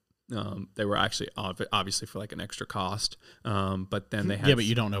 They were actually obviously for like an extra cost. But then they had, yeah, but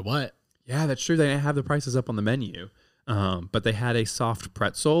you don't know what. Yeah, that's true. They didn't have the prices up on the menu. But they had a soft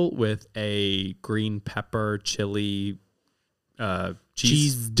pretzel with a green pepper chili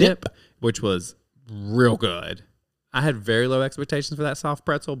cheese dip, which was real good. I had very low expectations for that soft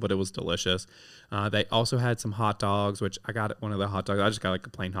pretzel, but it was delicious. They also had some hot dogs, which I got one of the hot dogs. I just got like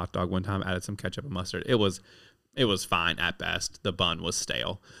a plain hot dog one time, added some ketchup and mustard. It was fine at best. The bun was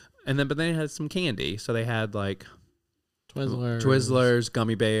stale. And then, but they had some candy. So they had like Twizzlers,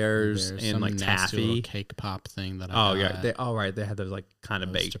 gummy bears, and like taffy little cake pop thing that I got. Yeah, they had those like kind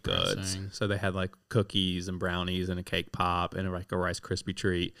of baked goods. So they had like cookies and brownies and a cake pop and like a Rice Krispie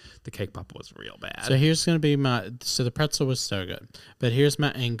treat. The cake pop was real bad. So here's gonna be so the pretzel was so good, but here's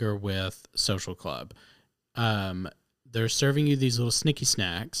my anger with Social Club. They're serving you these little sneaky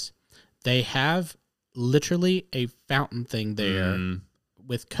snacks. They have literally a fountain thing there.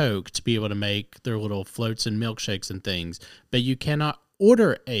 With Coke to be able to make their little floats and milkshakes and things, but you cannot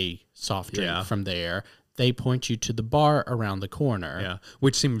order a soft drink from there. They point you to the bar around the corner. Yeah,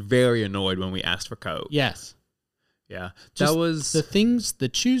 which seemed very annoyed when we asked for Coke. Yes. Yeah, just that was the things, the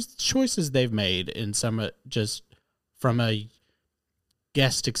choices they've made in some just from a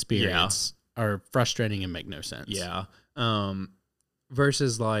guest experience are frustrating and make no sense. Yeah.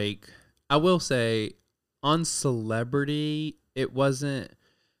 Versus like, I will say on Celebrity, it wasn't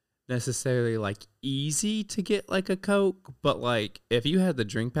necessarily like easy to get like a Coke, but like if you had the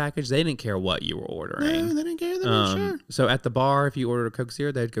drink package, they didn't care what you were ordering. No, they didn't care. They didn't sure. So at the bar, if you ordered a Coke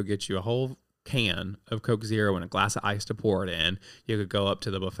Zero, they'd go get you a whole can of Coke Zero and a glass of ice to pour it in. You could go up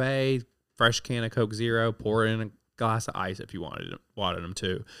to the buffet, fresh can of Coke Zero, pour it in a glass of ice if you wanted them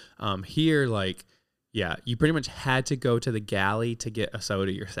to. Here, like, yeah, you pretty much had to go to the galley to get a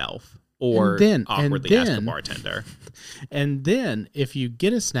soda yourself. Or awkwardly ask a bartender. And then if you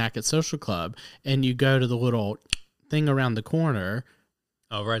get a snack at Social Club and you go to the little thing around the corner,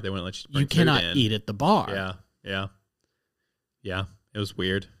 oh right, they wouldn't let you. Bring you cannot food in. eat at the bar. Yeah. It was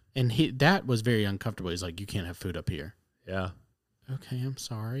weird. And that was very uncomfortable. He's like, "You can't have food up here." Yeah. Okay, I'm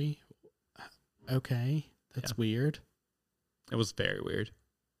sorry. Okay, that's weird. It was very weird.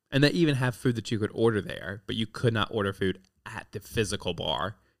 And they even have food that you could order there, but you could not order food at the physical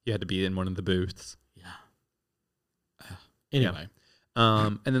bar. You had to be in one of the booths. Yeah. Anyway.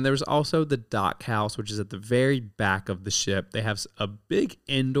 And then there was also the dock house, which is at the very back of the ship. They have a big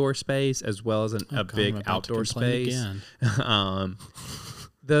indoor space as well as a big outdoor space. I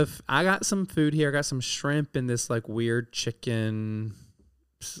got some food here. I got some shrimp and this like weird chicken.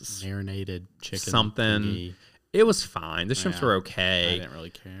 Marinated chicken. Something. Thingy. It was fine. The shrimps Yeah. were I okay. didn't really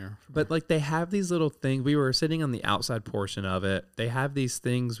care. But like they have these little things. We were sitting on the outside portion of it. They have these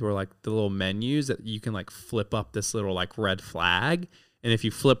things where like the little menus that you can like flip up this little like red flag. And if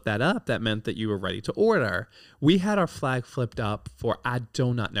you flip that up, that meant that you were ready to order. We had our flag flipped up for I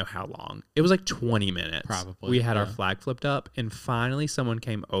do not know how long. It was like 20 minutes. Probably, We had our yeah. flag flipped up, and finally someone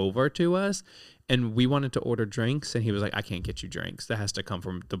came over to us, and we wanted to order drinks, and he was like, "I can't get you drinks. That has to come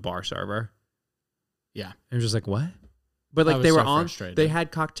from the bar server." Yeah. And I was just like, "What?" But I like was they were so on, frustrated. they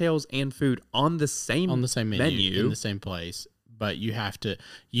had cocktails and food on the same menu in the same place, but you have to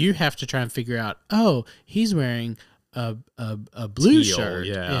try and figure out. Oh, he's wearing a blue Teal, shirt,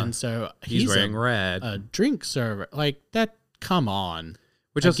 yeah. and so He's wearing a, red, a drink server like that. Come on,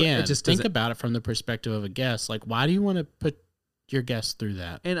 which also, again, it just think doesn't. about it from the perspective of a guest. Like, why do you want to put your guests through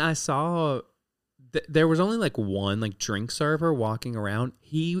that? And I saw there was only like one like drink server walking around.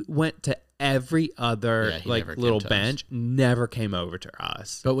 He went to every other Yeah, he like never came little to us. bench, never came over to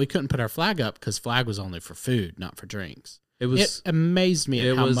us. But we couldn't put our flag up because flag was only for food, not for drinks. It was It amazed me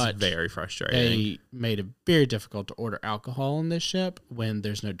it at how was much very frustrating. they made it very difficult to order alcohol on this ship when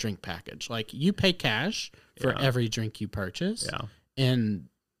there's no drink package. Like, you pay cash for Yeah. every drink you purchase, Yeah. and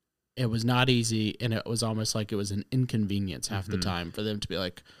it was not easy, and it was almost like it was an inconvenience half the time for them to be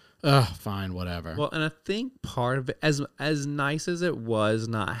like, "Ugh, fine, whatever." Well, and I think part of it, as nice as it was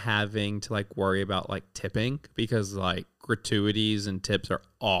not having to like worry about like tipping, because like gratuities and tips are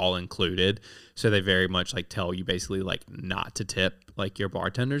all included, so they very much like tell you basically like not to tip like your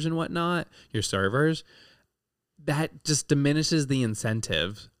bartenders and whatnot, your servers. That just diminishes the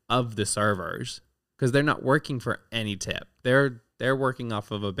incentive of the servers because they're not working for any tip. They're working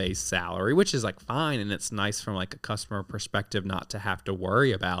off of a base salary, which is like fine, and it's nice from like a customer perspective not to have to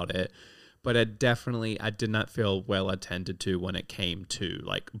worry about it. But I did not feel well attended to when it came to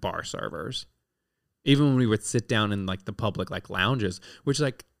like bar servers. Even when we would sit down in like the public like lounges, which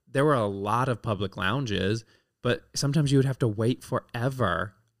like there were a lot of public lounges, but sometimes you would have to wait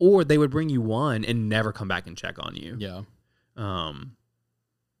forever, or they would bring you one and never come back and check on you. yeah.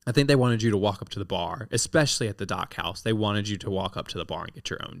 I think they wanted you to walk up to the bar, especially at the dock house. They wanted you to walk up to the bar and get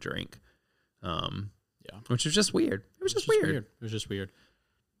your own drink. Yeah. Which was just weird. It was just weird. It was just weird.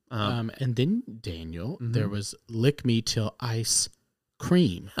 And then, Daniel, there was Lick Me Till Ice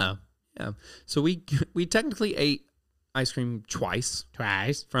Cream. Oh, yeah. So we technically ate ice cream twice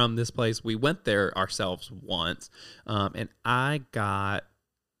from this place. We went there ourselves once, and I got,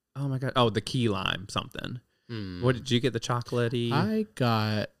 oh my God, the key lime something. What did you get? The chocolatey? I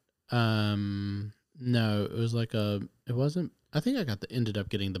got, no, it was like it wasn't, I think I ended up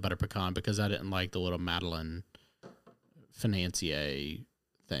getting the butter pecan because I didn't like the little Madeline financier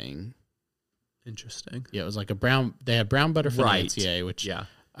thing. Interesting. Yeah, it was like they had brown butter Right. financier, which Yeah.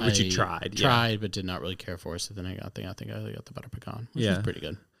 Which you I tried. Yeah. tried, but did not really care for. So then I think I got the butter pecan, which was pretty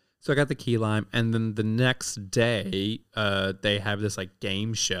good. So I got the key lime, and then the next day, they have this like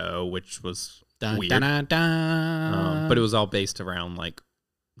game show, which was Dun, weird. dun, dun, dun. But it was all based around like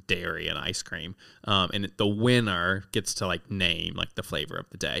dairy and ice cream. And the winner gets to like name like the flavor of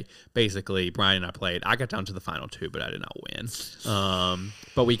the day. Basically, Brian and I played. I got down to the final two, but I did not win.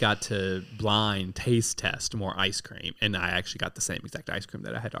 But we got to blind taste test more ice cream, and I actually got the same exact ice cream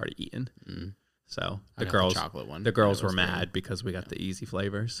that I had already eaten. So I got the chocolate one. the girls It were was mad weird. because we got the easy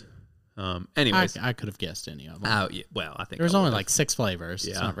flavors. Anyways, I could have guessed any of them. oh yeah, well, I think There was I only would've. like 6 flavors.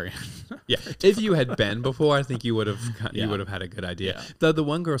 It's Yeah. not very. Yeah, if you had been before, I think you would have Yeah. had a good idea. Yeah. The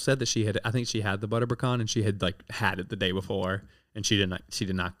one girl said that I think she had the butter pecan and she had like had it the day before, and she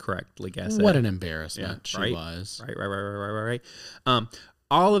did not correctly guess it. What an embarrassment Yeah, she right? was. Right.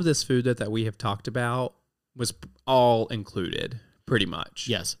 All of this food that we have talked about was all included, pretty much.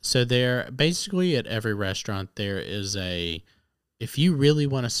 Yes. So there, basically at every restaurant, there is if you really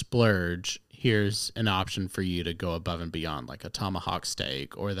want to splurge, here's an option for you to go above and beyond, like a tomahawk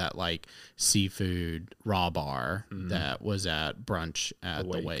steak or that like seafood raw bar that was at brunch at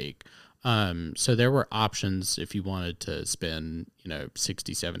the Wake. So there were options if you wanted to spend,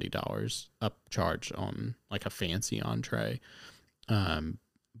 $60, $70 upcharge on like a fancy entree.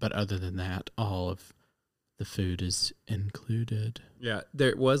 But other than that, all of the food is included. Yeah,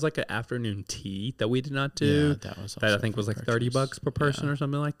 there was like an afternoon tea that we did not do. Yeah, that was that I also think was free like purchase. $30 per person Yeah. or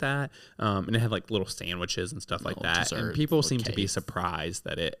something like that. And it had like little sandwiches and stuff like Little that. dessert, And people little seemed to be cake. surprised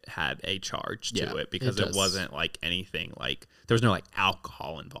that it had a charge to Yeah, it because it it does. wasn't like anything like there was no like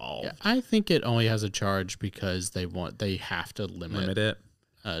alcohol involved. Yeah, I think it only has a charge because they have to Limit it.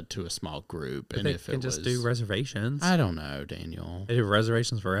 to a small group, But and they if can it just was, do reservations. I don't know, Daniel. They do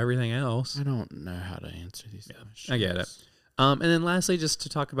reservations for everything else. I don't know how to answer these questions. I get it. And then lastly, just to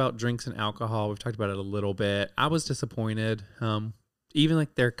talk about drinks and alcohol, we've talked about it a little bit. I was disappointed. Even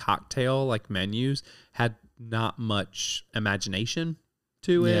like their cocktail like menus had not much imagination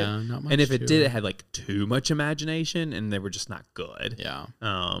to it. Yeah, not much. And if it to did, it had like too much imagination, and they were just not good. Yeah.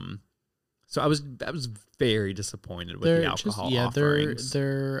 So I was very disappointed with the alcohol offerings.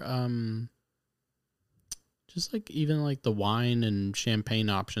 They're just like even like the wine and champagne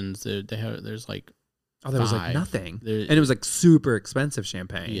options. There's like there was like 5. nothing, There- and it was like super expensive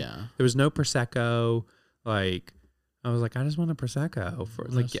champagne. Yeah. There was no prosecco. Like I was like, I just want a prosecco for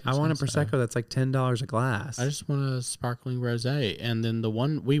like That's I want a expensive. prosecco that's like $10 a glass. I just want a sparkling rosé. And then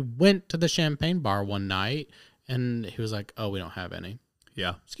we went to the champagne bar one night, and he was like, "Oh, we don't have any."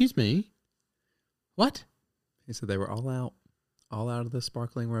 yeah. Excuse me. What? He said they were all out of the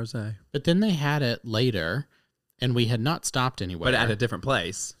sparkling rosé, But then they had it later, and we had not stopped anywhere. but at a different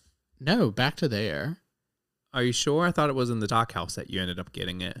place. No, back to there. Are you sure? I thought it was in the dock house that you ended up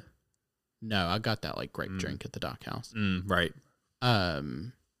getting it. No, I got that like grape drink at the dock house. Right.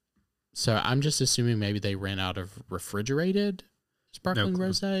 So I'm just assuming maybe they ran out of refrigerated sparkling clue.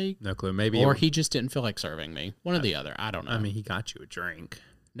 rosé, No clue. Maybe. or he just didn't feel like serving me. One or the other. I don't know. I mean, he got you a drink.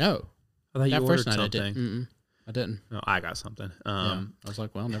 no, I thought you that ordered first night something. I didn't. I didn't. No, I got something. Yeah. I was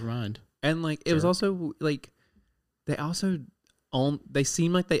like, well, never mind. And like it was Sure. also like they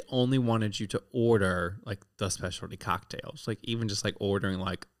seemed like they only wanted you to order like the specialty cocktails. Like even just like ordering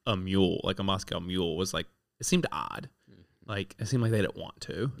like a Moscow Mule was like it seemed odd. Like it seemed like they didn't want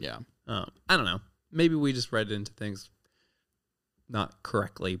to. Yeah. I don't know. Maybe we just read into things not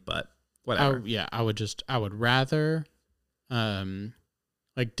correctly, but whatever. I would rather,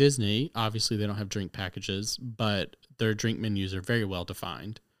 like Disney, obviously they don't have drink packages, but their drink menus are very well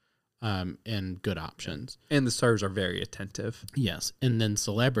defined, and good options. And the servers are very attentive. Yes. And then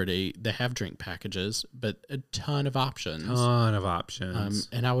Celebrity, they have drink packages, but a ton of options. Ton of options.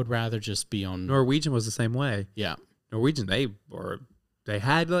 And I would rather just be on. Norwegian was the same way. Yeah. Norwegian, they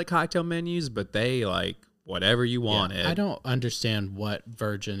had like cocktail menus, but they like whatever you wanted. Yeah, I don't understand what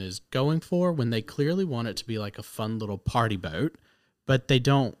Virgin is going for when they clearly want it to be like a fun little party boat, but they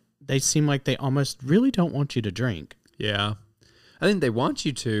don't. They seem like they almost really don't want you to drink. Yeah. I think they want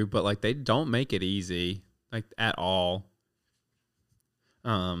you to, but like they don't make it easy like at all.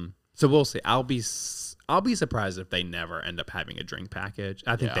 So we'll see. I'll be surprised if they never end up having a drink package.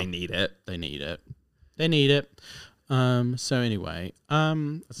 I think Yeah. they need it. They need it. They need it. So anyway,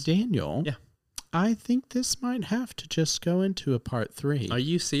 Daniel. Yeah. I think this might have to just go into a part 3. Are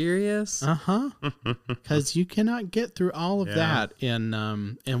you serious? Because you cannot get through all of Yeah. that,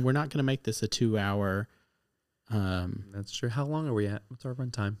 and we're not going to make this a 2-hour. That's true. How long are we at? What's our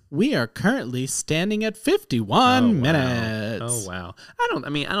run time? We are currently standing at 51 wow. minutes. Oh wow. I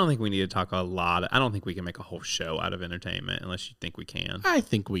don't think we need to talk a lot. I don't think we can make a whole show out of entertainment unless you think we can. I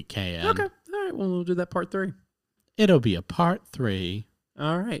think we can. Okay. All right. Well, we'll do that part 3. It'll be a part 3.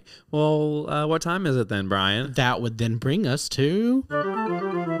 All right. Well, what time is it then, Brian? That would then bring us to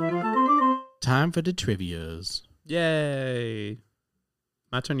time for the trivias. Yay.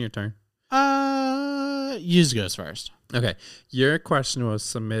 My turn, your turn. Yuz goes first. Okay. Your question was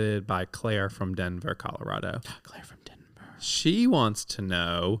submitted by Claire from Denver, Colorado. Claire from Denver. She wants to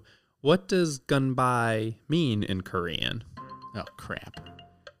know, what does gunbai mean in Korean? Oh crap.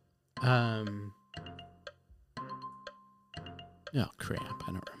 Oh crap.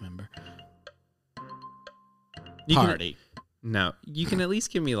 I don't remember. You can- Party. No, you can at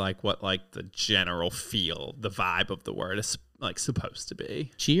least give me like what like the general feel, the vibe of the word is like supposed to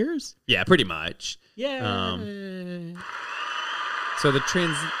be. Cheers. Yeah, pretty much. Yeah. So the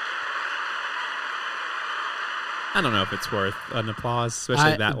I don't know if it's worth an applause,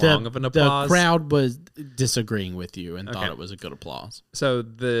 especially long of an applause. The crowd was disagreeing with you and thought Okay. it was a good applause. So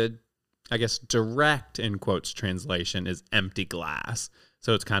the, I guess, direct in quotes translation is empty glass.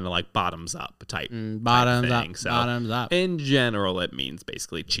 So it's kind of like bottoms up type Bottoms thing. up. So Bottoms up. in general, it means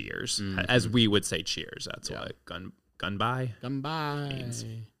basically cheers, as we would say cheers. That's Yeah. what gunbai. Gumbai. Means.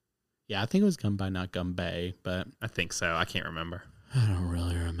 Yeah, I think it was Gumbai, not Gumbay, but I think so. I can't remember. I don't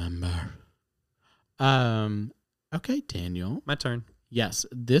really remember. Okay, Daniel. My turn. Yes,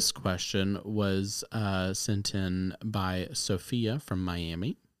 this question was sent in by Sophia from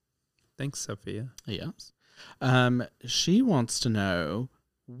Miami. Thanks, Sophia. Yes. She wants to know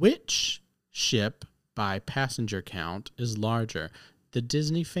which ship by passenger count is larger, the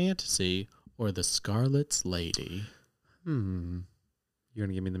Disney Fantasy or the Scarlet's Lady? You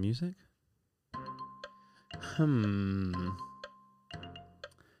gonna give me the music?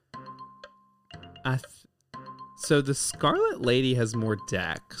 So the Scarlet Lady has more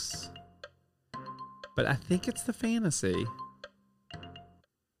decks, but I think it's the Fantasy.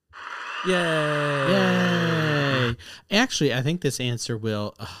 Yay! Actually, I think this answer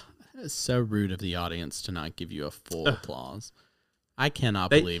will. It's so rude of the audience to not give you a full applause. I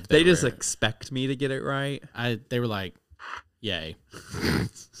cannot believe they just expect me to get it right. They were like, "Yay!"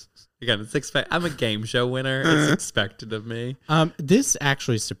 Again, I'm a game show winner. It's expected of me. This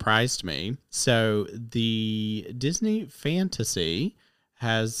actually surprised me. So the Disney Fantasy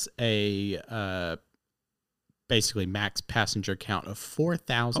has a basically max passenger count of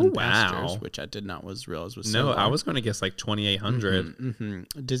 4,000 passengers, which I did not realize was so No, low. I was going to guess like 2,800.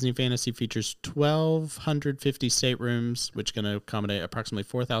 Disney Fantasy features 1,250 staterooms, which can accommodate approximately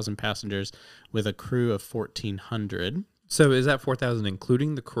 4,000 passengers with a crew of 1,400. So is that 4,000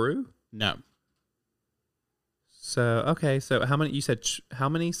 including the crew? No. So, okay. So how many, you said how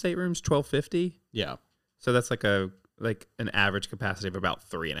many staterooms? 1,250? Yeah. So that's like an average capacity of about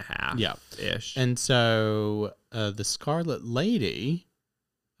 3.5. Yeah. Ish. And so the Scarlet Lady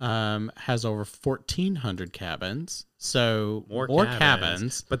has over 1,400 cabins. So more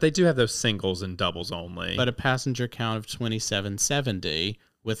cabins. But they do have those singles and doubles only. But a passenger count of 2,770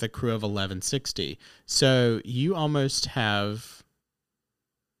 with a crew of 1,160. So you almost have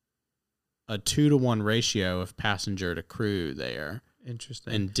a 2-to-1 ratio of passenger to crew there.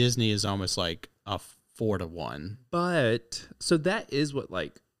 Interesting. And Disney is almost like a 4-to-1. But so that is what I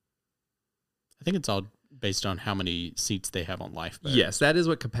think it's all based on how many seats they have on Lifeboat. Yes, that is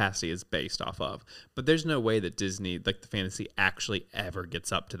what capacity is based off of. But there's no way that Disney, like the Fantasy, actually ever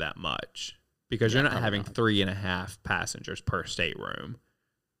gets up to that much because you're not having 3.5 passengers per stateroom.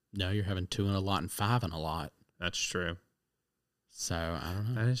 No, you're having 2 in a lot and 5 in a lot. That's true. So I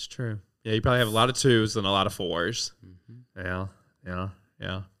don't know. That is true. Yeah, you probably have a lot of 2s and a lot of 4s. Mm-hmm.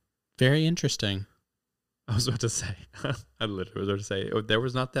 Yeah. Very interesting. I was about to say, I literally was about to say, there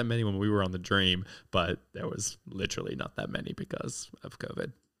was not that many when we were on the Dream, but there was literally not that many because of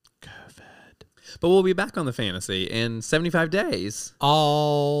COVID. But we'll be back on the Fantasy in 75 days.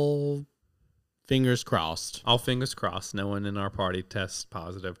 All fingers crossed. All fingers crossed. No one in our party tests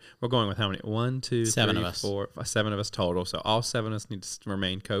positive. We're going with how many? 1, 2, 7 3, of us. 4, 7 of us total. So all 7 of us need to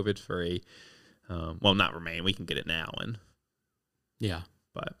remain COVID free. Well, not remain. We can get it now, Yeah.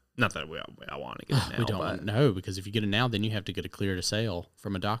 but not that I want to get it now. We don't know, because if you get it now, then you have to get a clear to sail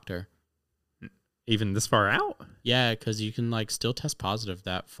from a doctor. Even this far out? Yeah, because you can still test positive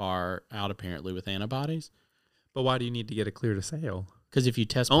that far out apparently with antibodies. But why do you need to get a clear to sail? Because if you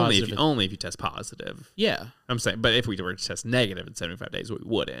test Only positive, if you test positive. yeah, I'm saying, but if we were to test negative in 75 days, we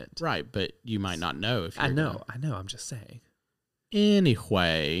wouldn't. right. But you might not know if you're I know. I'm just saying.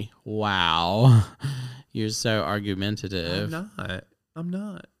 Anyway, wow, you're so argumentative. I'm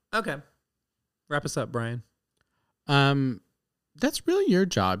not. Okay, wrap us up, Brian. That's really your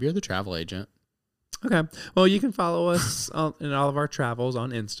job. You're the travel agent. Okay. Well, you can follow us in all of our travels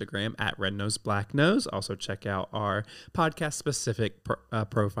on Instagram at Red Nose Black Nose. Also, check out our podcast specific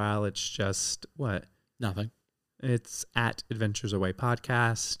profile. It's just what? Nothing. It's at Adventures Away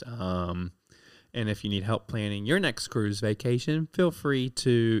Podcast. And if you need help planning your next cruise vacation, feel free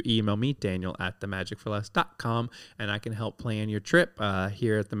to email me, Daniel, at themagicforless.com, and I can help plan your trip.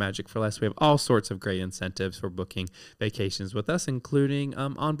 Here at The Magic for Less, we have all sorts of great incentives for booking vacations with us, including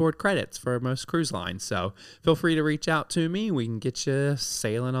onboard credits for most cruise lines. So feel free to reach out to me. We can get you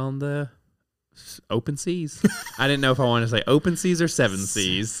sailing on the open seas. I didn't know if I wanted to say open seas or 7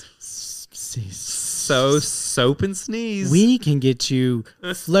 seas. So soap and sneeze. We can get you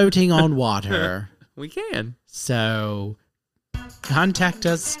floating on water. We can. So contact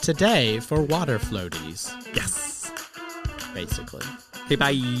us today for water floaties. Yes. Basically. Okay,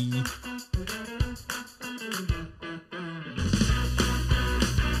 bye.